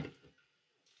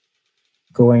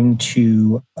going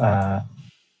to... I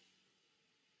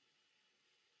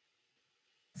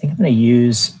think I'm going to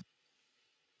use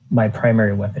my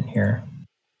primary weapon here.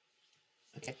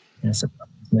 Okay. In a surprise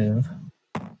move.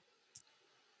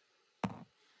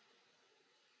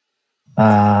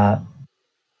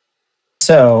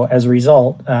 So as a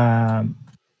result, I'm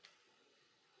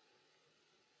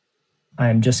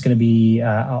just going to be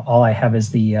all I have is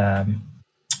the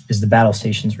battle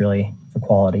stations really for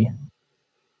quality.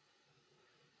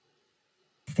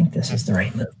 I think this is the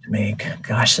right move to make.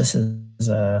 Gosh, this is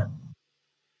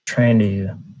trying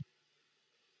to.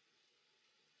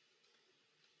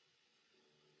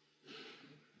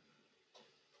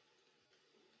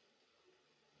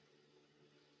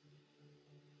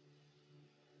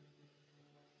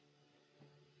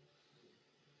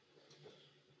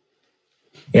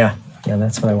 Yeah,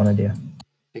 that's what I want to do.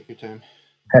 Take your time.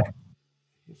 Okay.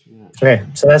 Sure. Okay,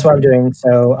 so that's what I'm doing.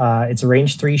 So it's a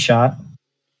range 3 shot,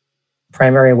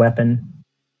 primary weapon.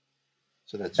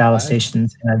 So that's battle 5?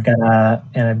 stations, and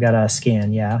I've got a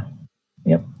scan. Yeah.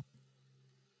 Yep.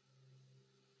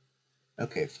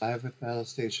 Okay, 5 with battle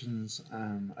stations.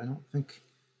 I don't think.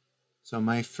 So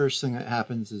my first thing that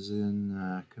happens is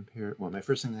in compare. Well, my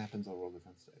first thing that happens, I'll roll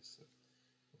defense dice. So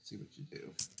let's see what you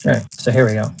do. All right. So here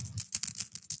we go.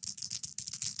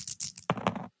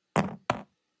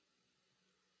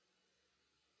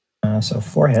 So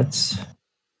 4 hits.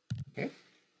 Okay.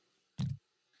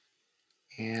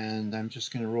 And I'm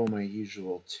just going to roll my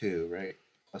usual 2, right?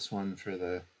 +1 for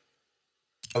the...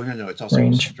 Oh, no, it's also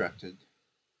range. obstructed.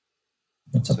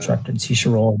 It's obstructed, so you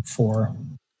should roll 4.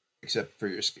 Except for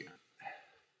your scan.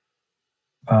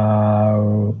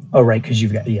 Oh, right, because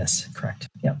you've got... Yes, correct.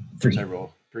 Yep, 3. So I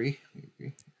roll 3? You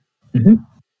agree? Mm-hmm.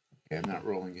 Okay, I'm not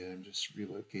rolling it. I'm just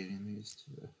relocating these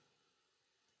to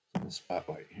the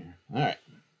spotlight here. All right.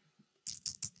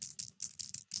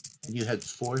 And you had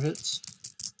 4 hits?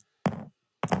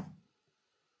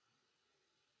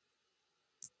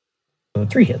 So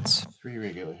 3 hits. 3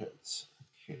 regular hits.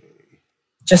 Okay.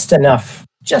 Just enough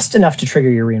to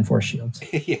trigger your reinforced shields.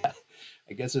 Yeah.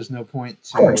 I guess there's no point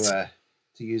to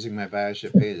using my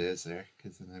Bioship Beta, is there?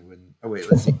 Because then I wouldn't... Oh, wait,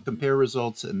 let's see. Compare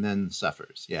results and then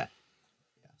suffers. Yeah.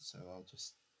 So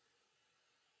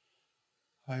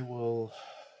I will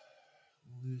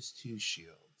lose 2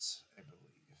 shields, I believe.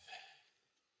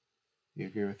 You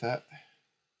agree with that?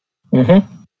 Mm-hmm.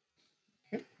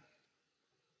 Okay.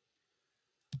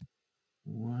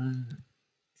 1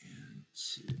 and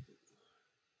 2.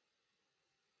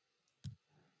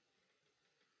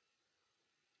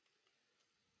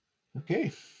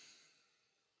 Okay.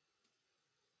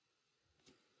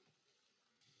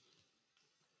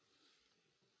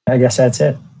 I guess that's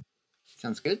it.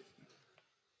 Sounds good.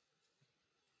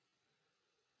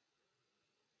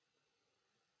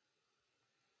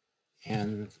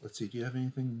 And let's see, do you have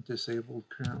anything disabled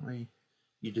currently?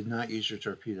 You did not use your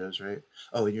torpedoes, right?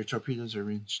 Oh, and your torpedoes are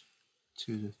range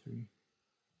 2 to 3.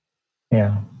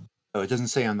 Yeah. Oh, it doesn't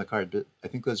say on the card, but I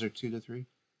think those are 2 to 3.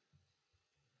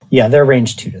 Yeah, they're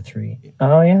range 2 to 3. Yeah.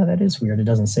 Oh, yeah, that is weird. It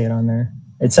doesn't say it on there.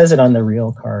 It says it on the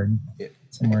real card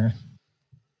somewhere.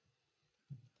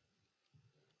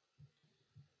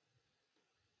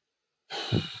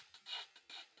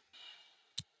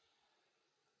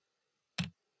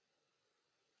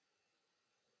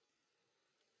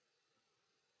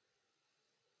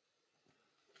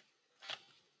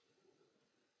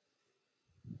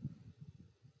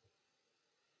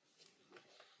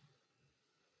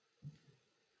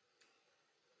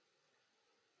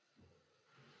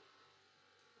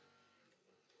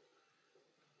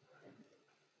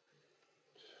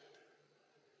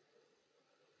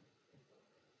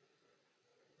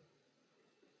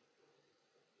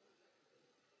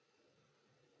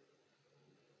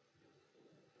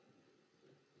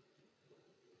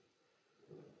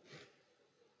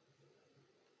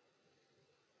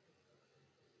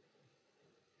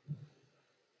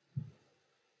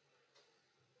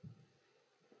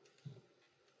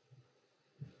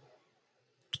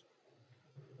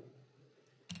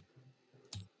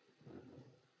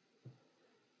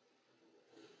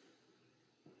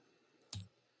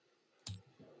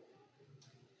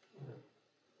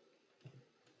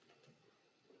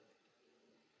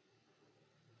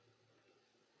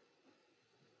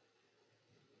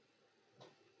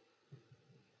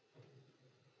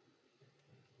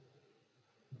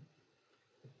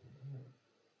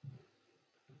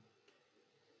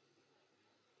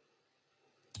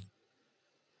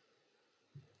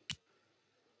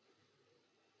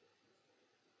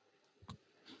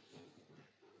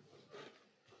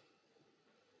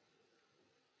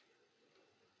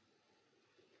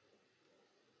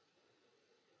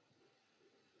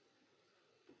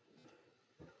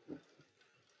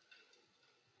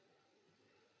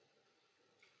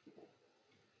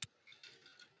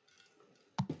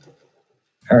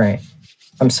 All right.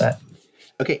 I'm set.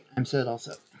 Okay, I'm set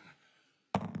also.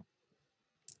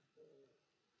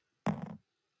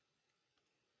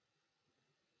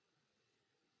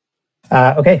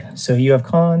 Okay, so you have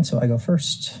con, so I go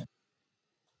first.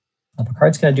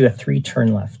 Picard's going to do a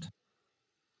 3-turn left.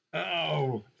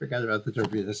 Oh, forgot about the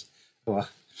torpedoes. Well,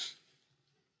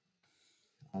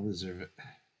 I'll deserve it.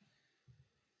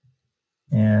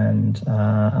 And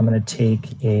I'm going to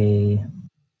take a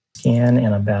scan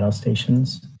and a battle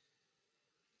stations.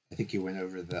 I think you went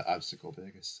over the obstacle, but I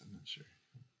guess I'm not sure.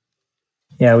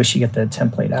 Yeah, we should get the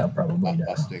template out probably.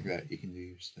 I'll stick that. You can do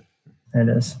your stuff. There it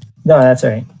is. No, that's all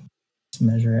right. Let's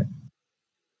measure it.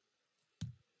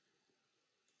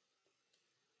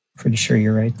 Pretty sure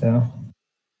you're right, though.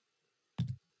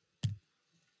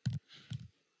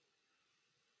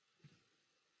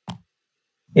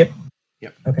 Yep.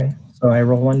 Yep. Okay, so I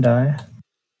roll 1 die.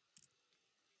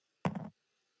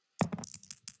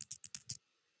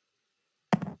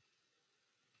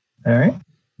 All right.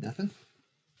 Nothing?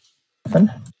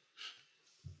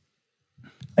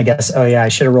 I guess, oh yeah, I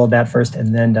should have rolled that first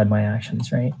and then done my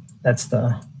actions, right? That's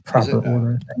the proper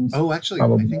order of things. Oh, actually,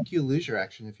 probably. I think you lose your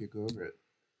action if you go over it.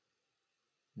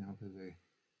 No,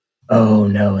 oh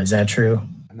no, is that true?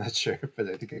 I'm not sure, but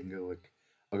I think I can go look.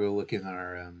 I'll go look in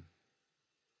our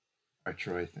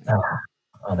Troy thing.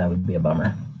 Oh, that would be a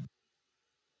bummer.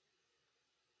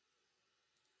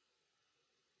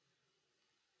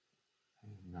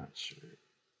 I'm not sure,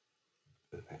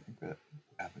 but I think that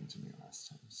happened to me last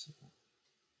time. So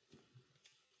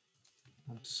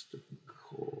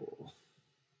obstacle.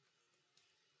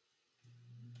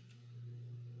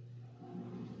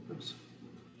 Oops.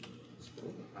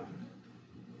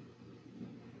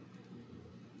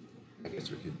 I guess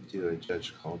we could do a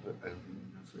judge call, but I don't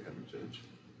know if we have a judge.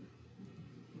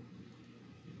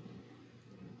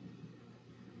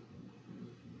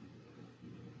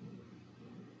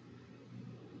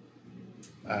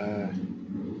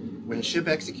 When a ship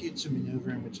executes a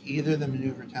maneuver in which either the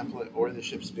maneuver template or the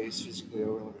ship's base physically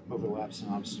overlaps an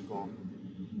obstacle,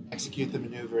 execute the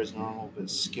maneuver as normal, but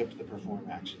skip the perform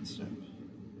action step.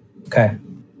 Okay.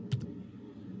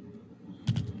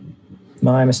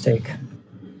 My mistake.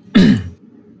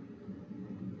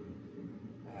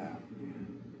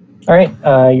 All right,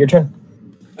 your turn.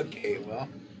 Okay, well,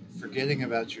 forgetting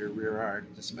about your rear arc,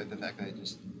 despite the fact that I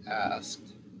just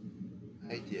asked,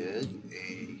 I did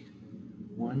a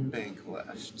 1 bank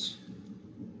left.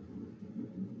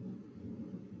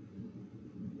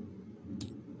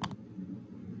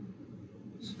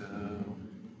 So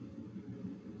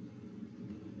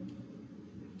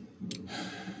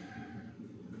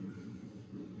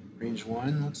range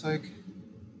 1 looks like.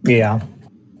 Yeah,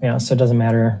 so it doesn't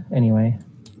matter anyway.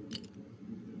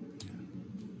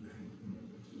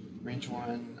 Range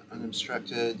 1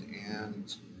 unobstructed,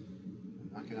 and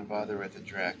I'm not going to bother with the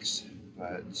Drex,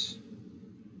 but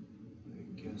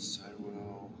I guess I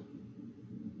will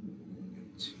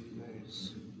get 2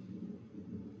 dice.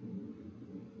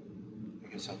 I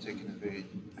guess I'll take an evade.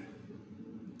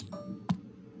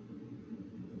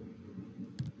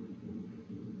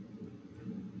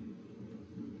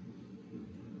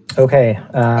 Okay.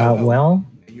 Well,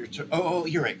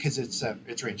 you're right, because it's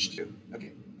range 2.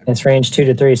 Okay. It's range 2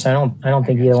 to 3, so I don't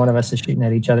think either one of us is shooting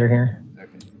at each other here. Okay.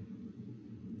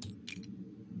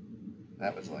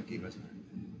 That was lucky, wasn't it?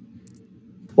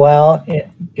 Well,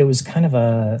 it was kind of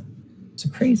a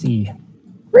crazy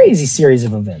series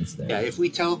of events there. Yeah, if we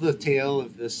tell the tale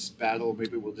of this battle,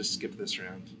 maybe we'll just skip this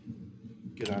round.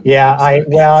 Get on. Yeah,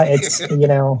 it's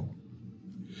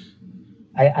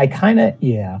I kind of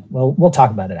Well, we'll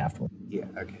talk about it afterward. Yeah.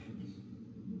 Okay.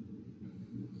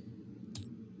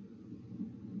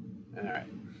 All right.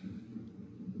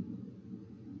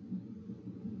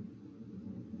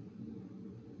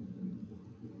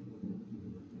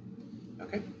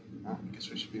 Okay. Well, I guess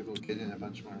we should be able to get in a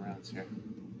bunch more rounds here.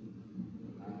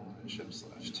 Ships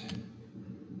left.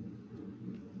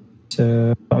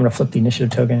 So I'm going to flip the initiative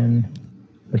token,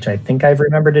 which I think I've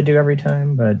remembered to do every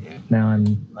time, but now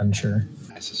I'm unsure.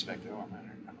 I suspect it won't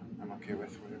matter. I'm okay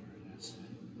with whatever it is.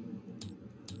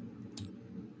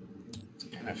 It's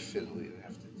kind of fiddly to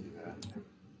have to do that.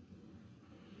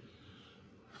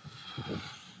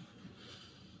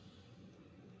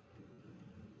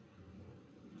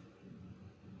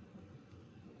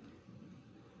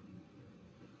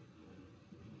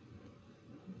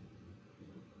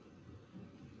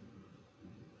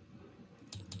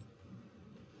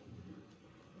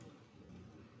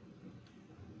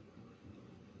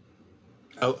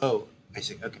 Oh, I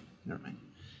see. Okay, never mind.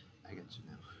 I get you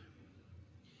now.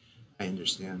 I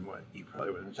understand what you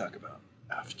probably want to talk about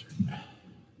after.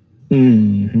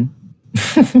 Mm-hmm.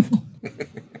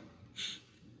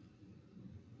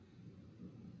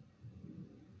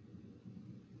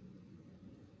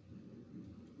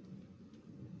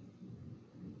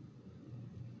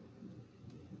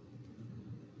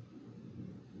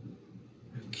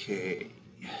 Okay.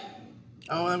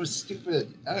 Oh, that was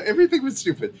stupid. Everything was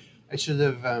stupid. I should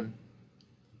have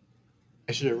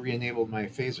re-enabled my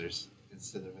phasers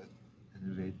instead of it.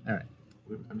 Invade. All right.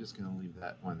 I'm just gonna leave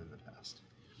that one in the past.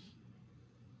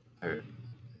 All right.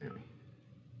 Anyway.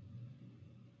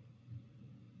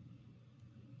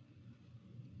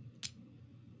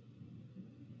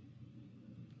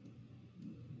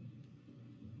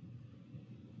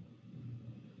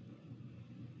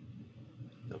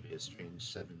 There'll be a strange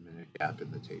 7-minute gap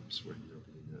in the tapes where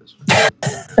nobody knows.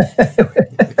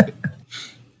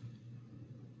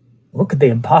 What could they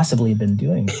have possibly been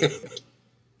doing?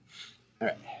 All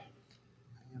right.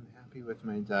 I am happy with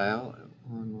my dial at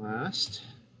long last.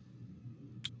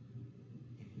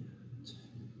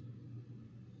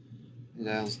 And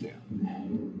the dial's down.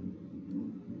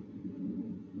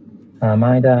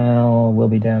 My dial will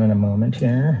be down in a moment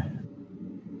here.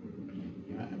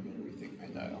 Yeah, I'm going to rethink my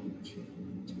dial.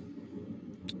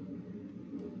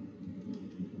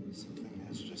 Something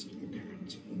has just occurred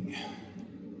to me.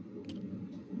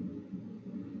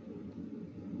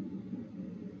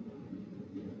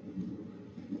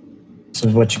 This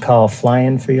is what you call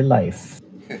flying for your life.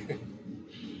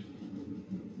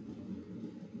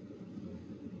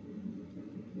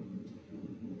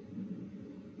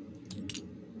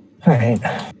 All right.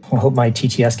 I hope my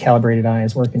TTS calibrated eye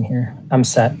is working here. I'm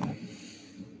set. Okay,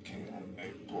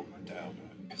 I pulled my dial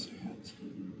back because I had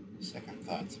second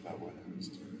thoughts about what I was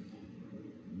doing.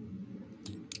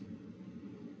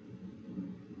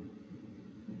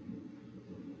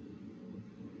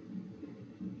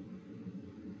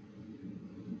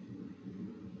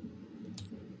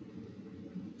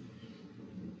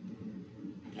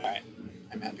 All right,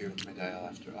 I'm happy with my dial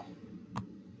after all.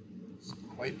 It's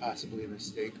quite possibly a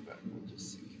mistake, but we'll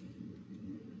just see.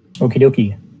 Okie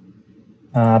dokie.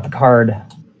 Picard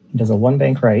does a 1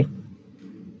 bank right.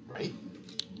 Right?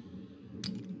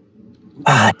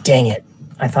 Ah, dang it.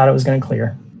 I thought it was going to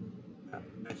clear.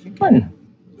 I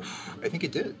think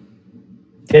it did.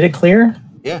 Did it clear?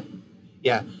 Yeah.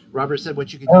 Yeah. Robert said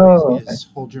what you can do is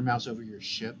hold your mouse over your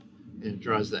ship and it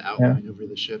draws the outline over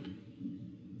the ship.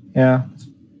 Yeah.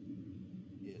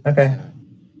 Okay.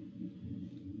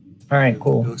 All right,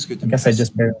 cool. It looks good to I me. guess I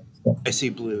just barely. I see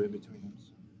blue in between them.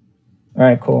 All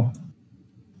right, cool.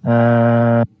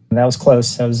 That was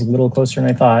close. That was a little closer than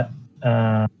I thought.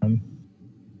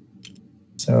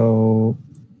 So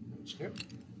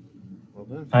Well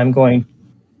done. I'm going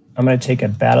to take a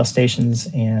battle stations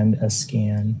and a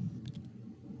scan.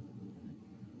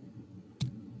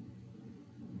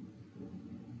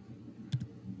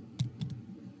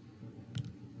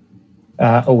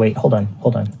 Oh wait, hold on.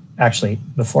 Actually,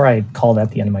 before I call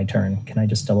that the end of my turn, can I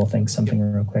just double think something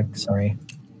real quick? Sorry.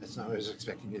 That's not what I was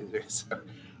expecting you to do. So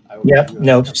yep.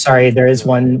 No, sorry. There is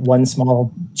one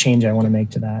small change I want to make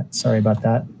to that. Sorry about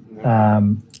that.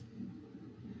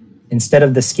 Instead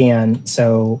of the scan,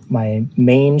 so my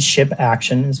main ship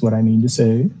action is what I mean to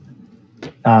say,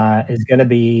 is going to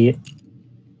be.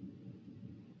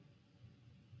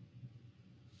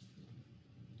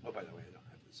 Oh, by the way, I don't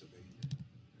have this obeyed.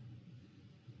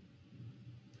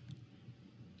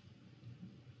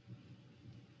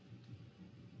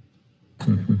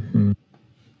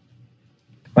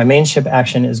 My main ship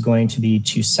action is going to be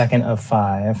to 2nd of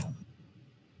 5.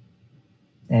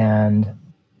 And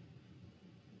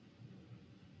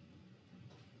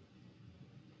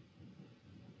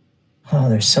oh,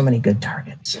 there's so many good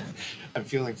targets. I'm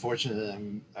feeling fortunate that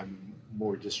I'm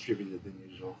more distributed than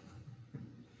usual.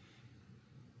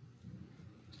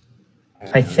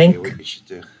 I think what you should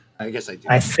do. I guess I do.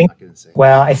 I think.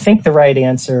 Well, I think the right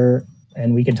answer,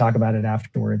 and we can talk about it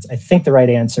afterwards. I think the right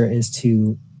answer is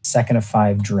to 2nd of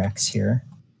 5 Drex here.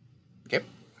 Okay.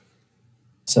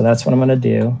 So that's what I'm going to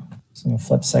do. So I'm going to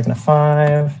flip 2nd of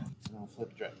 5. I'll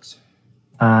flip Drex.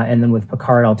 And then with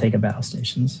Picard, I'll take a battle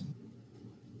stations.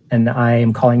 And I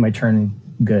am calling my turn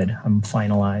good. I'm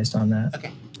finalized on that.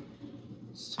 Okay.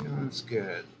 Sounds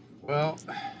good. Well,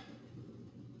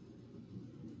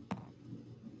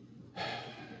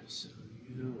 so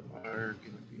you are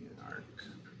going to be an arc,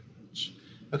 pretty much.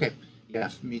 Okay. Yeah,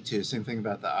 me too. Same thing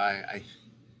about the eye.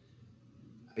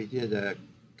 I did a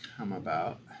come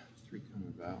about, 3 come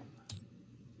about.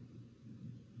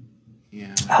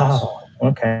 And oh,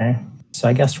 okay. So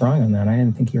I guessed wrong on that. I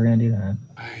didn't think you were going to do that.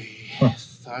 I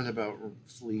thought about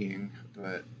fleeing,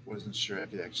 but wasn't sure I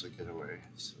could actually get away.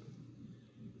 So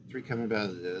 3 come about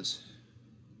it is.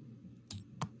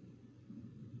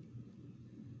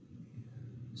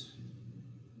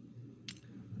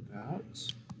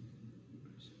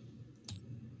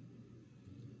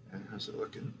 How's it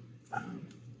looking?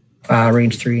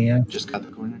 Range 3, yeah. Just cut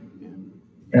the corner.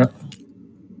 Yep.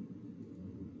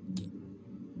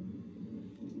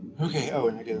 Okay. Oh,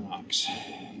 and I get an ox.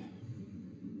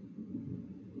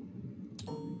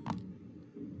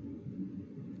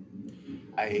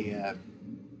 I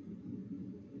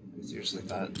seriously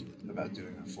thought about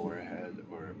doing a 4 ahead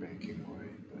or a banking away,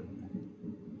 but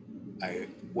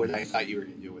what I thought you were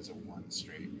going to do was a 1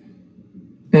 straight,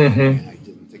 and I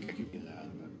didn't think I could get out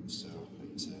of it, so I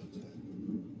decided to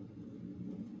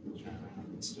try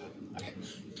around instead. Okay.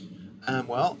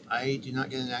 Well, I do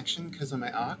not get an action because of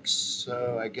my ox,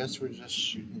 so I guess we're just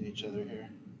shooting at each other here.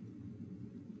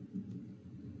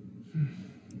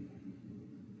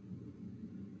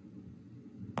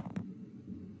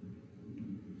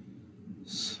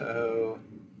 So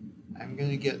I'm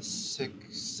gonna get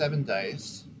 7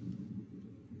 dice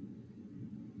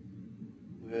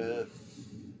with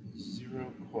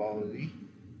 0 quality.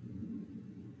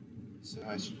 So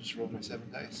I should just roll my 7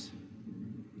 dice.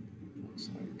 Looks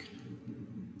like.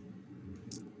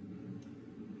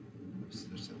 Oops,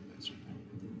 there's 7 dice right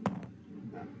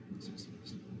there. No, 6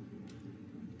 dice.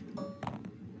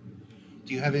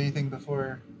 Do you have anything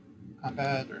before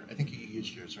combat, or I think you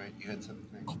used yours, right? You had something.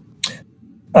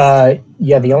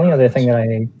 Yeah, the only other thing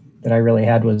that I really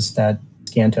had was that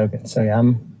scan token. So yeah,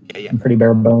 I'm pretty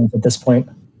bare bones at this point.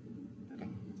 Okay.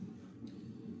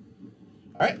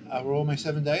 All right, I'll roll my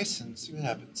 7 dice and see what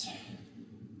happens.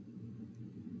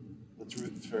 Let's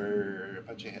root for a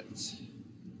bunch of hits,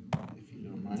 if you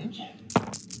don't mind.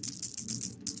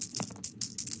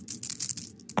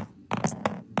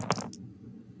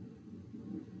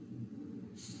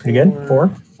 Pretty good. 4?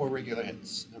 4 regular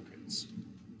hits, no crits.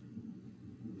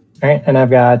 All right, and I've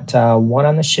got 1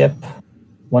 on the ship,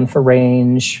 1 for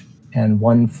range, and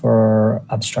 1 for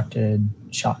obstructed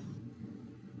shot.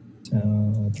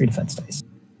 So 3 defense dice.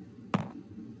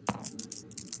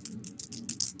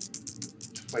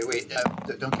 Wait,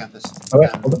 don't count this.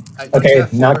 Okay,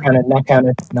 not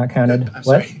counted.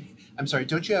 I'm sorry,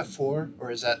 don't you have 4,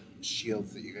 or is that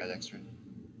shields that you got extra?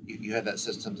 You had that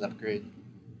systems upgrade,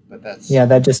 but that's... Yeah,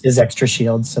 that just is extra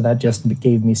shields, so that just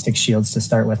gave me 6 shields to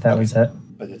start with. That was it.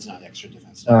 But it's not extra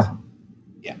defense dice.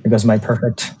 Yeah. There goes my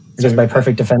perfect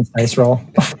defense dice roll.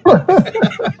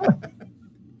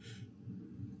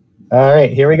 All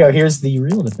right, here we go. Here's the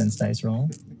real defense dice roll,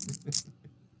 which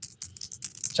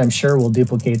I'm sure will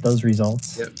duplicate those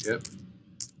results. Yep.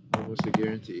 Almost a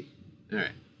guarantee. All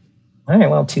right.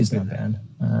 Well, 2's not bad.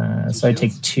 So I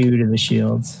take 2 to the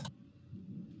shields.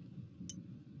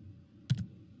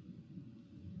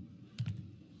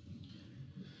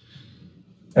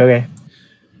 Okay.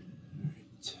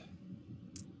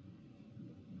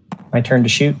 My turn to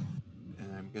shoot.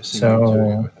 And I'm guessing you're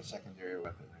doing it with a secondary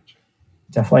weapon, aren't you?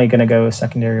 Definitely going to go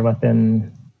secondary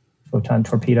weapon, photon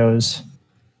torpedoes.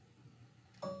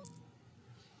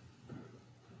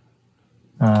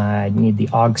 I need the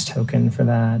AUGS token for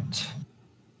that.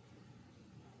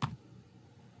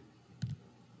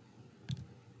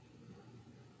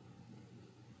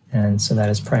 And so that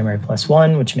is primary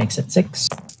 +1, which makes it 6.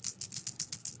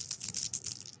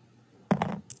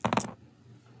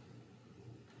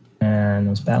 And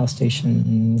those battle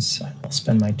stations, I will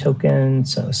spend my token,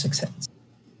 so 6 hits.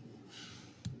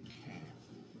 Okay.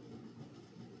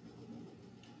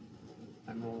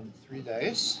 I'm rolling 3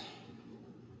 dice.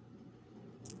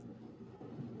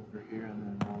 Over here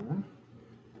and then roll them.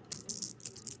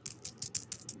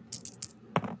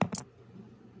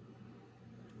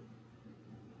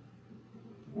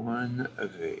 One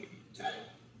evade.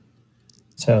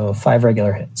 So 5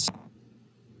 regular hits.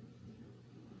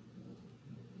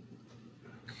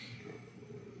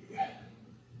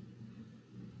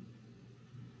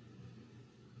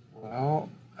 Well,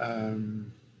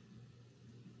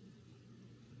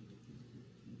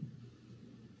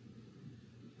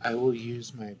 I will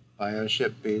use my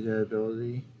Bioship Beta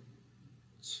ability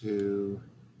to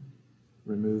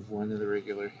remove 1 of the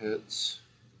regular hits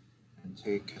and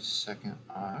take a second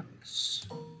Ox.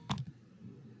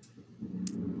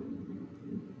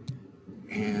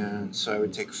 And so I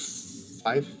would take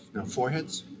 4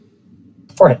 hits?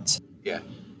 4 hits. Yeah,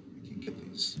 I can get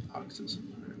these Oxes apart.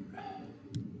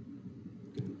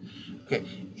 Okay,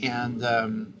 and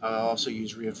I'll also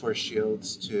use reinforced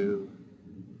shields to...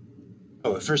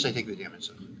 Oh, at first I take the damage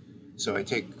though. So I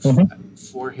take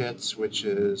 4 hits, which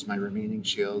is my remaining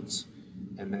shields,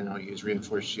 and then I'll use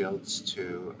reinforced shields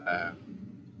to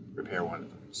repair 1 of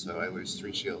them. So I lose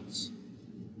 3 shields.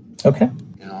 Okay.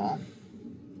 In all.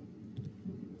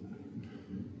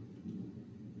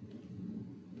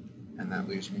 And that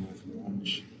leaves me with 1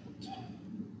 shield.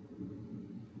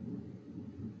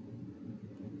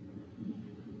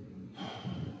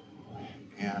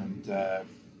 And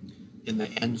in the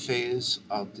end phase,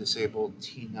 I'll disable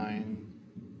T9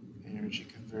 energy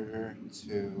converter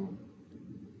to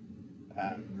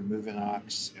remove an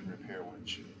aux and repair one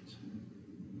shield.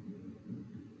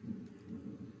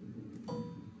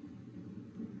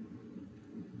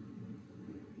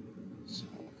 So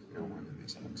I'll clear one of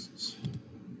these auxes.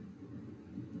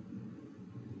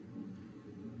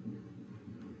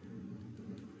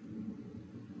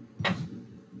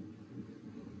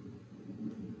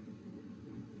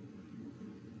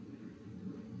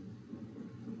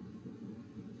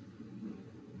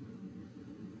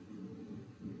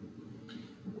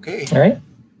 Okay. All right.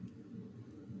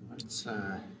 Let's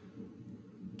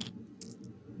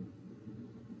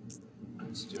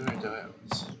do our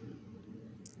dials.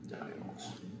 Dial.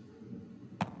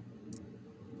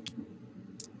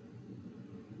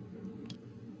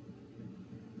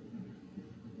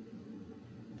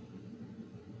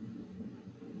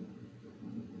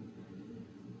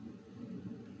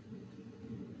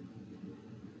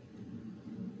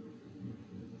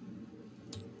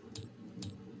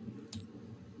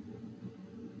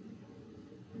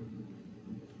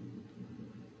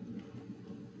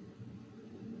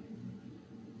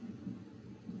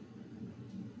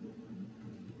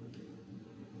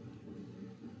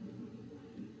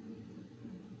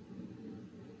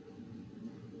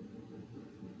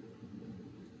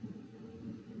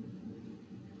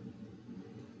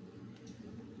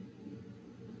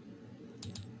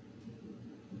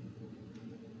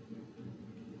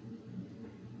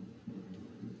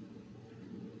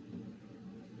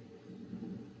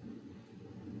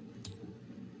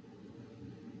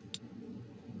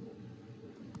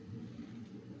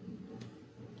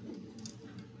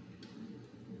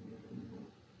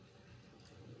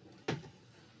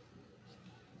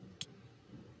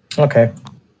 Okay.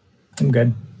 I'm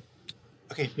good.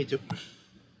 Okay, me too.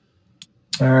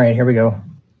 All right, here we go.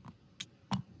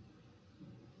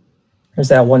 There's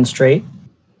that one straight.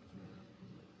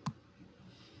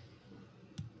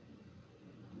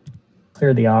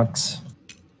 Clear the aux.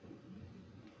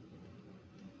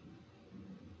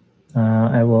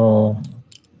 I will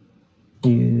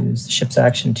use the ship's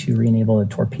action to re-enable the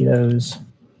torpedoes.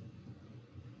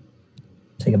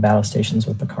 Take a battle stations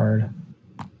with the card.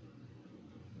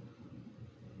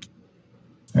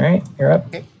 All right, you're up.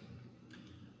 Okay.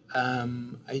 I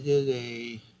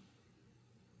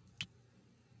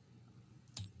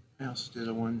also did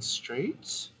a one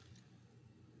straight.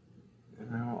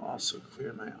 And I will also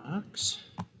clear my aux.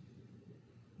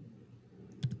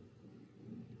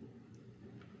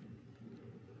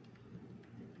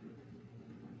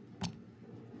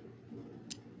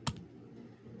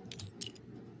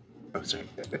 Oh, sorry.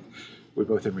 We're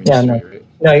both in range 3, right?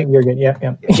 No, you're good.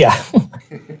 Yeah.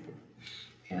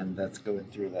 And that's going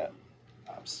through that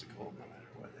obstacle no matter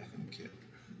what, I think.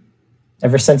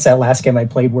 Ever since that last game I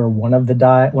played where one of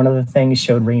the things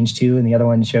showed range 2 and the other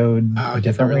one showed a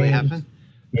different range. Happen?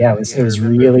 Yeah, it was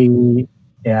really,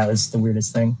 it was the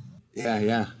weirdest thing.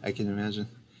 Yeah, I can imagine.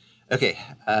 Okay,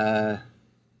 so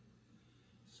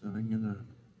I'm gonna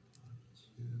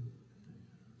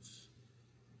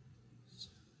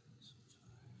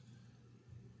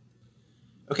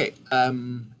okay,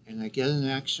 and I get an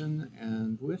action,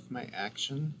 and with my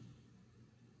action,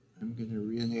 I'm gonna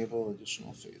re-enable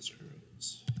additional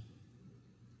phasers.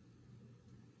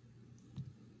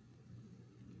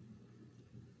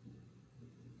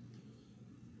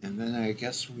 And then I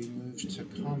guess we move to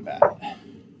combat.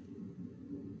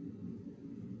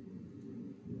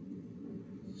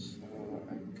 So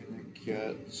I'm gonna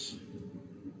get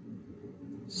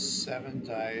 7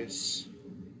 dice.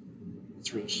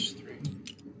 It's reach 3.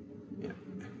 Yeah.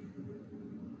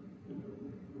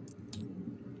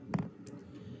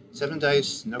 7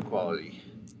 dice, no quality.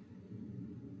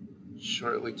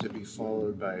 Shortly to be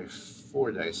followed by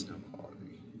 4 dice, no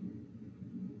quality.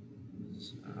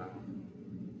 So,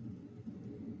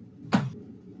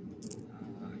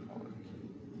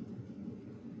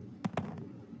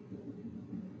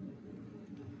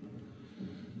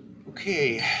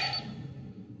 okay.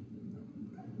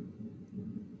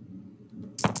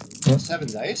 7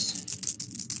 dice.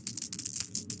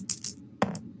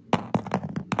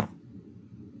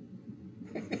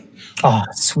 Oh,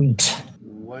 sweet.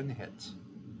 1 hit.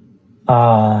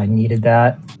 I needed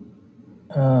that.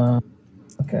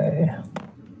 Okay.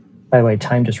 By the way,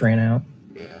 time just ran out.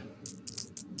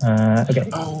 Yeah. Okay.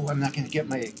 Oh, I'm not going to get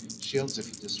my shields if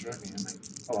you destroy me. I might.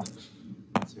 Oh,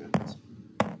 let's do it.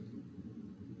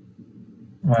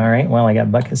 All right. Well, I got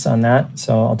Buckus on that,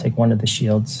 so I'll take one of the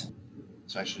shields.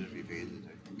 So I should have evaded,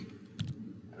 I think.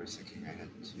 I was thinking I had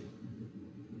 2.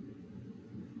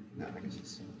 No, I guess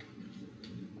it's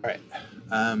okay. All right.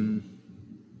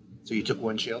 So you took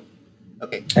 1 shield.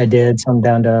 Okay. I did. So I'm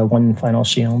down to 1 final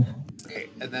shield. Okay,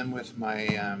 and then with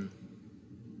my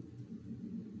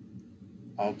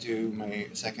I'll do my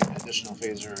second additional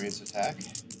phaser raise attack.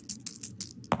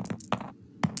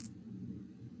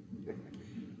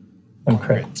 One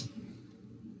crit.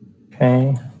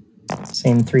 Okay.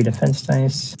 Same 3 defense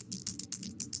dice.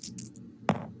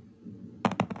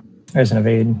 There's an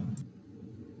evade.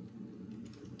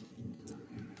 I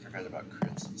forgot about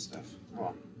crits and stuff.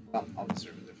 Oh, well, I'll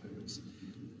deserve it if it is.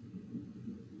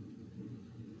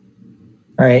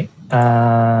 All right.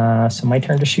 So my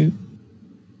turn to shoot.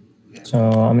 Yeah. So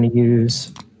I'm going to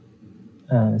use.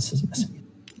 This is missing.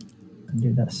 I'll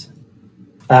do this.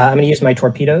 I'm going to use my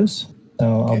torpedoes.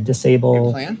 So I'll disable.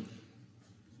 Your plan?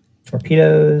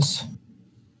 Torpedoes.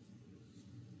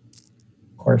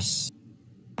 Of course.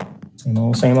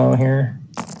 Same old here.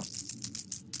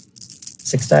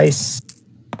 6 dice.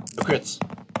 No crits.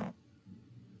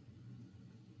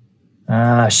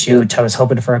 Ah, shoot. I was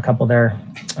hoping for a couple there.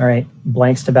 All right.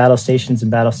 Blanks to battle stations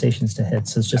and battle stations to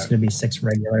hits. So it's just going to be 6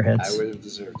 regular hits. I would have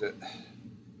deserved it.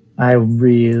 I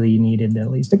really needed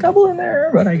at least a couple in there,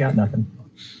 but I got nothing.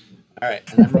 All right.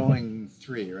 And I'm rolling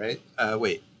 3, right?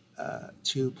 Wait.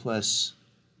 2 plus...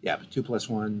 Yeah, 2 plus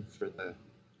 1 for the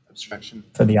obstruction.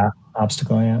 For the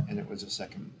obstacle, yeah. And it was a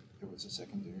secondary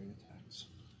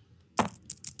attack.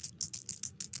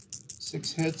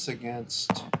 6 hits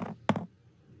against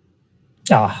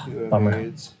 2 bummer.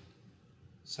 evades.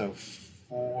 So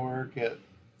 4 get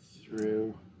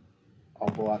through. I'll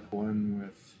block 1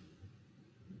 with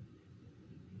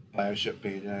Bioship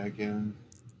Beta again.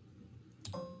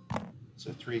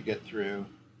 So 3 get through.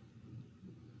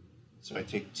 So I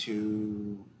take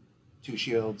 2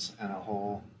 shields and a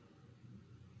hole.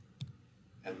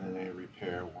 And then I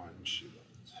repair 1 shield.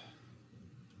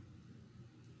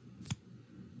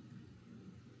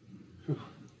 Whew.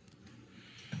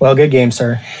 Well, good game,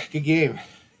 sir. Good game.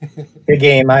 Good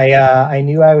game. I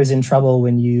knew I was in trouble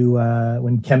when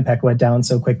when Kempek went down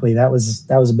so quickly. That was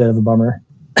a bit of a bummer.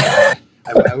 I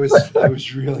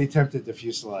was really tempted to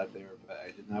fusillade there, but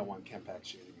I did not want Kempek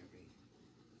shooting at me.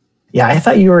 Yeah, I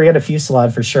thought you were at a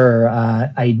fusillade for sure.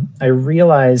 I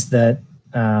realized that.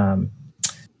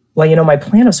 Well, my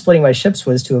plan of splitting my ships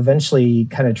was to eventually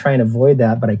kind of try and avoid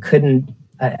that, but I couldn't.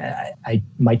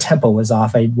 My tempo was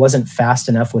off. I wasn't fast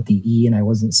enough with the E, and I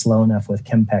wasn't slow enough with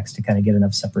Chempex to kind of get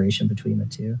enough separation between the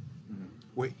two.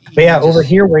 Wait, but yeah, over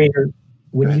here when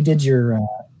you did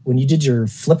your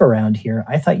flip around here,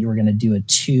 I thought you were going to do a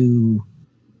 2.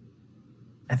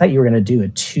 I thought you were going to do a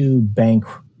 2 bank.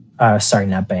 Sorry,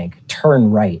 not bank.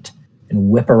 Turn right and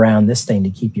whip around this thing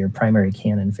to keep your primary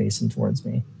cannon facing towards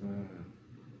me.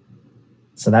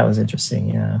 So that was interesting.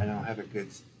 Yeah. I don't have a good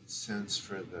sense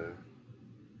for the.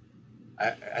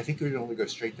 I think it would only go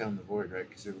straight down the board, right?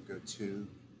 Because it would go 2,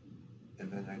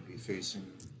 and then I'd be facing.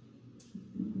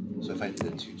 So if I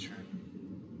did a 2 turn.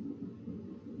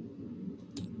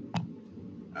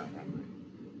 Oh, wrong way.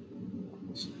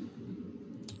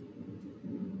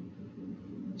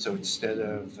 So instead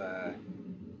of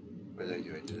what did I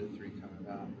do? I did a 3 come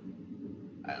about.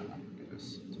 I don't know.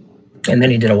 And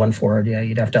then you did a 1 forward. Yeah,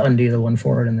 you'd have to undo the 1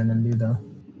 forward and then undo the.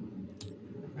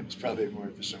 It's probably a more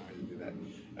efficient way to do that.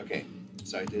 Okay.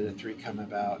 So I did a 3 come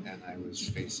about, and I was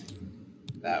facing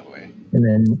that way.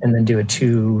 And then do a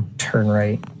 2 turn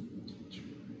right.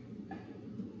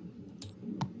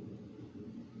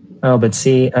 Oh, but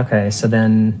see, okay, so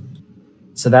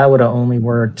that would have only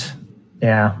worked.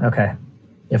 Yeah, okay.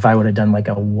 If I would have done like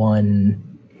a 1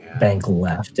 bank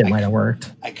left, it might have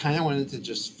worked. I kind of wanted to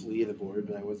just flee the board,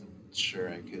 but I wasn't sure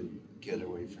I could get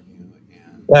away from you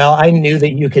again. Well, I knew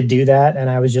that you could do that, and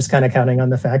I was just kind of counting on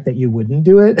the fact that you wouldn't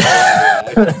do it.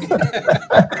 Because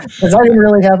I didn't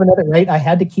really have another, right? I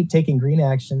had to keep taking green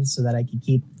actions so that I could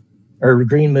keep, or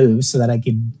green moves so that I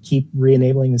could keep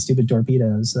re-enabling the stupid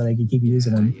torpedoes so that I could keep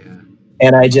using them. Yeah.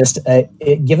 And I just,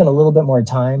 given a little bit more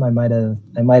time, I might have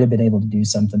been able to do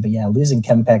something. But yeah, losing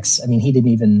Chempex, I mean, he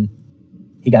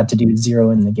got to do 0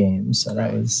 in the game, so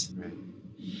that was. Right.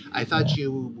 I thought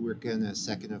you were gonna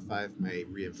 2nd of 5 my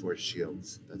reinforced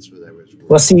shields. That's what I was.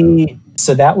 Well, see,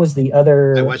 so that was the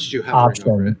other. I watched you hovering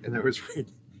over it, and I was.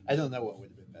 I don't know what would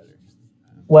have been better.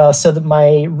 Well, so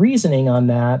my reasoning on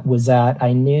that was that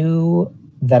I knew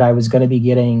that I was going to be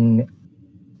getting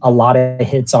a lot of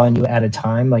hits on you at a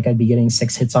time. Like I'd be getting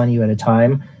 6 hits on you at a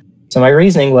time. So my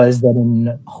reasoning was that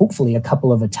in hopefully a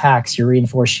couple of attacks, your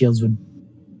reinforced shields would,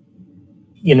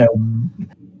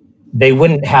 they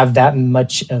wouldn't have that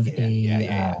much of an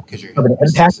impact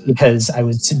because I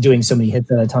was doing so many hits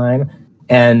at a time.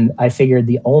 And I figured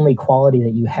the only quality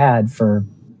that you had for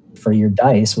for your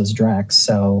dice was Drex.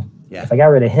 So Yeah. if I got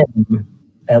rid of him,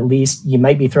 at least you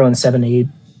might be throwing 7, 8,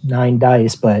 9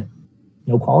 dice, but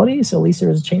no quality. So at least there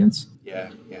was a chance. Yeah.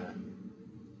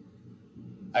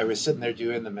 I was sitting there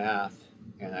doing the math,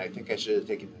 and I think I should have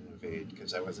taken an evade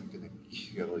because I wasn't going to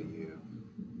kill you.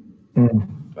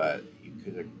 But you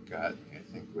could have got, I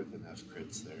think, with enough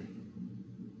crits there.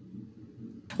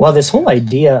 Well, this whole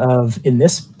idea of, in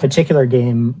this particular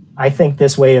game, I think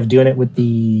this way of doing it with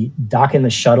the docking the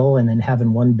shuttle and then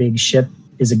having one big ship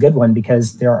is a good one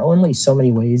because there are only so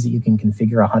many ways that you can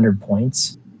configure 100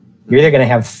 points. You're either going to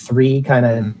have 3 kind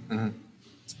of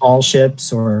small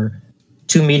ships or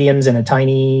 2 mediums and a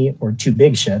tiny or 2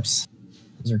 big ships.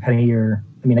 Those are kind of your,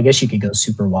 I mean, I guess you could go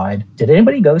super wide. Did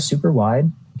anybody go super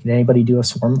wide? Did anybody do a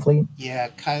swarm fleet? Yeah,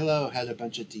 Kylo had a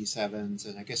bunch of D7s,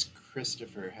 and I guess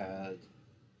Christopher had,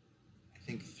 I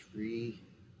think, three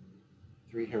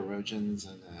Herodians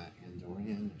and an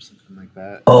Andorian or something like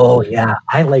that. Oh, yeah.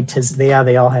 I liked his, they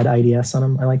all had IDS on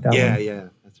them. I like that one. Yeah,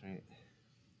 that's right.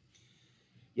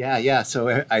 Yeah.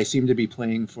 So I seem to be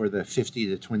playing for the 50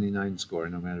 to 29 score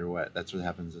no matter what. That's what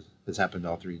happens. Has happened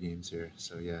all 3 games here.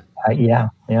 So, yeah.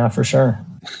 Yeah, for sure.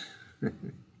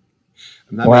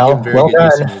 I'm not making very good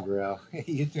use of my Burrell.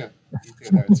 You too.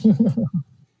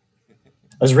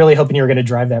 I was really hoping you were going to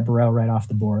drive that Burrell right off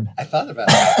the board. I thought about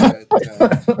it.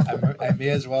 But, I may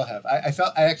as well have. I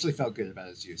actually felt good about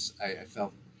its use. I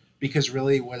felt, because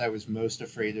really what I was most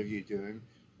afraid of you doing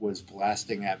was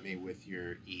blasting at me with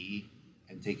your E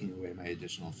and taking away my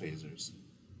additional phasers.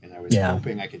 And I was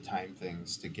hoping I could time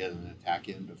things to get an attack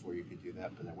in before you could do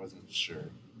that, but I wasn't sure.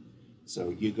 So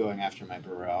you going after my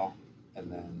Burrell,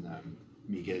 and then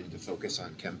me getting to focus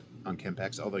on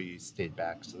Kempex, although you stayed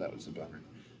back, so that was a bummer.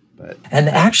 But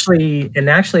actually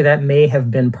that may have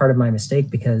been part of my mistake,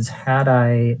 because had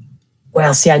I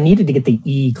needed to get the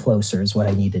E closer is what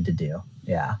I needed to do.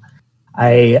 Yeah.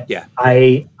 I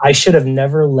should have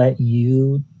never let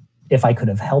you, if I could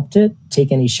have helped it,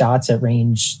 take any shots at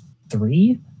range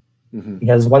 3,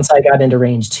 because once I got into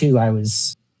range 2, I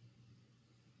was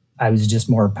just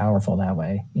more powerful that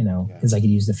way, because I could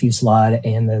use the fusillade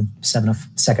and the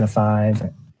 2nd of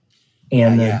 5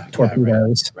 and the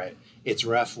torpedoes. Right. It's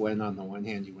rough when on the one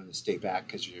hand you want to stay back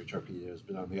because of your torpedoes,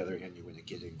 but on the other hand you want to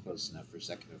get in close enough for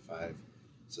 2nd of 5.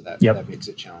 So that makes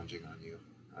it challenging on you.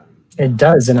 It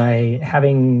does, and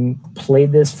having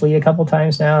played this fleet a couple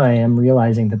times now, I am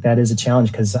realizing that is a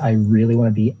challenge because I really want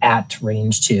to be at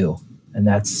range 2, and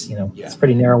that's it's a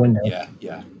pretty narrow window.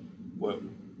 Yeah.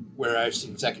 Where I've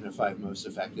seen 2nd of 5 most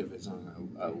effective is on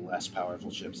a less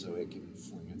powerful ship, so it can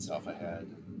fling itself ahead.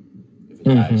 And if it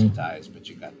dies, it dies, but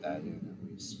you got that in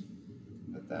at least.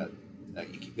 But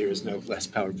there is no less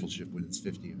powerful ship when it's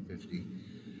 50 and 50.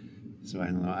 So I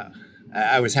don't know.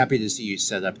 I was happy to see you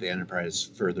set up the Enterprise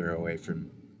further away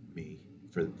from me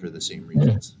for the same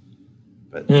reasons.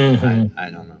 But I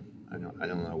don't know. I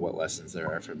don't know what lessons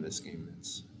there are from this game.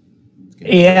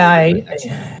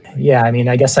 I mean,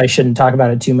 I guess I shouldn't talk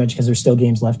about it too much because there's still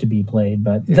games left to be played.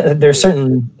 But there's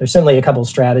certainly a couple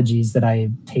strategies that I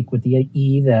take with the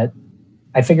E that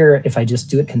I figure if I just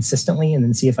do it consistently and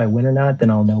then see if I win or not, then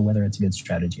I'll know whether it's a good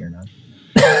strategy or not.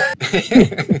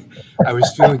 I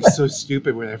was feeling so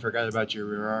stupid when I forgot about your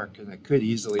rear arc, and I could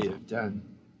easily have done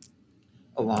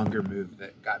a longer move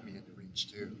that got me into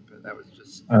range 2, but that was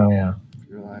just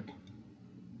pure luck.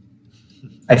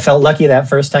 I felt lucky that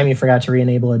first time you forgot to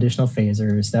re-enable additional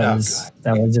phasers. That was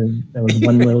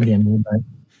one little gimme, but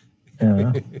all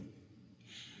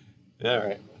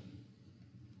right.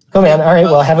 Cool, man. All right.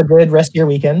 Well, have a good rest of your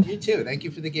weekend. You too. Thank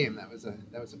you for the game. That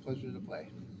was a pleasure to play.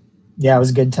 Yeah, it was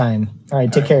a good time. All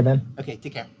right. Take care, man. Okay.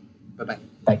 Take care. Bye-bye.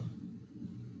 Bye.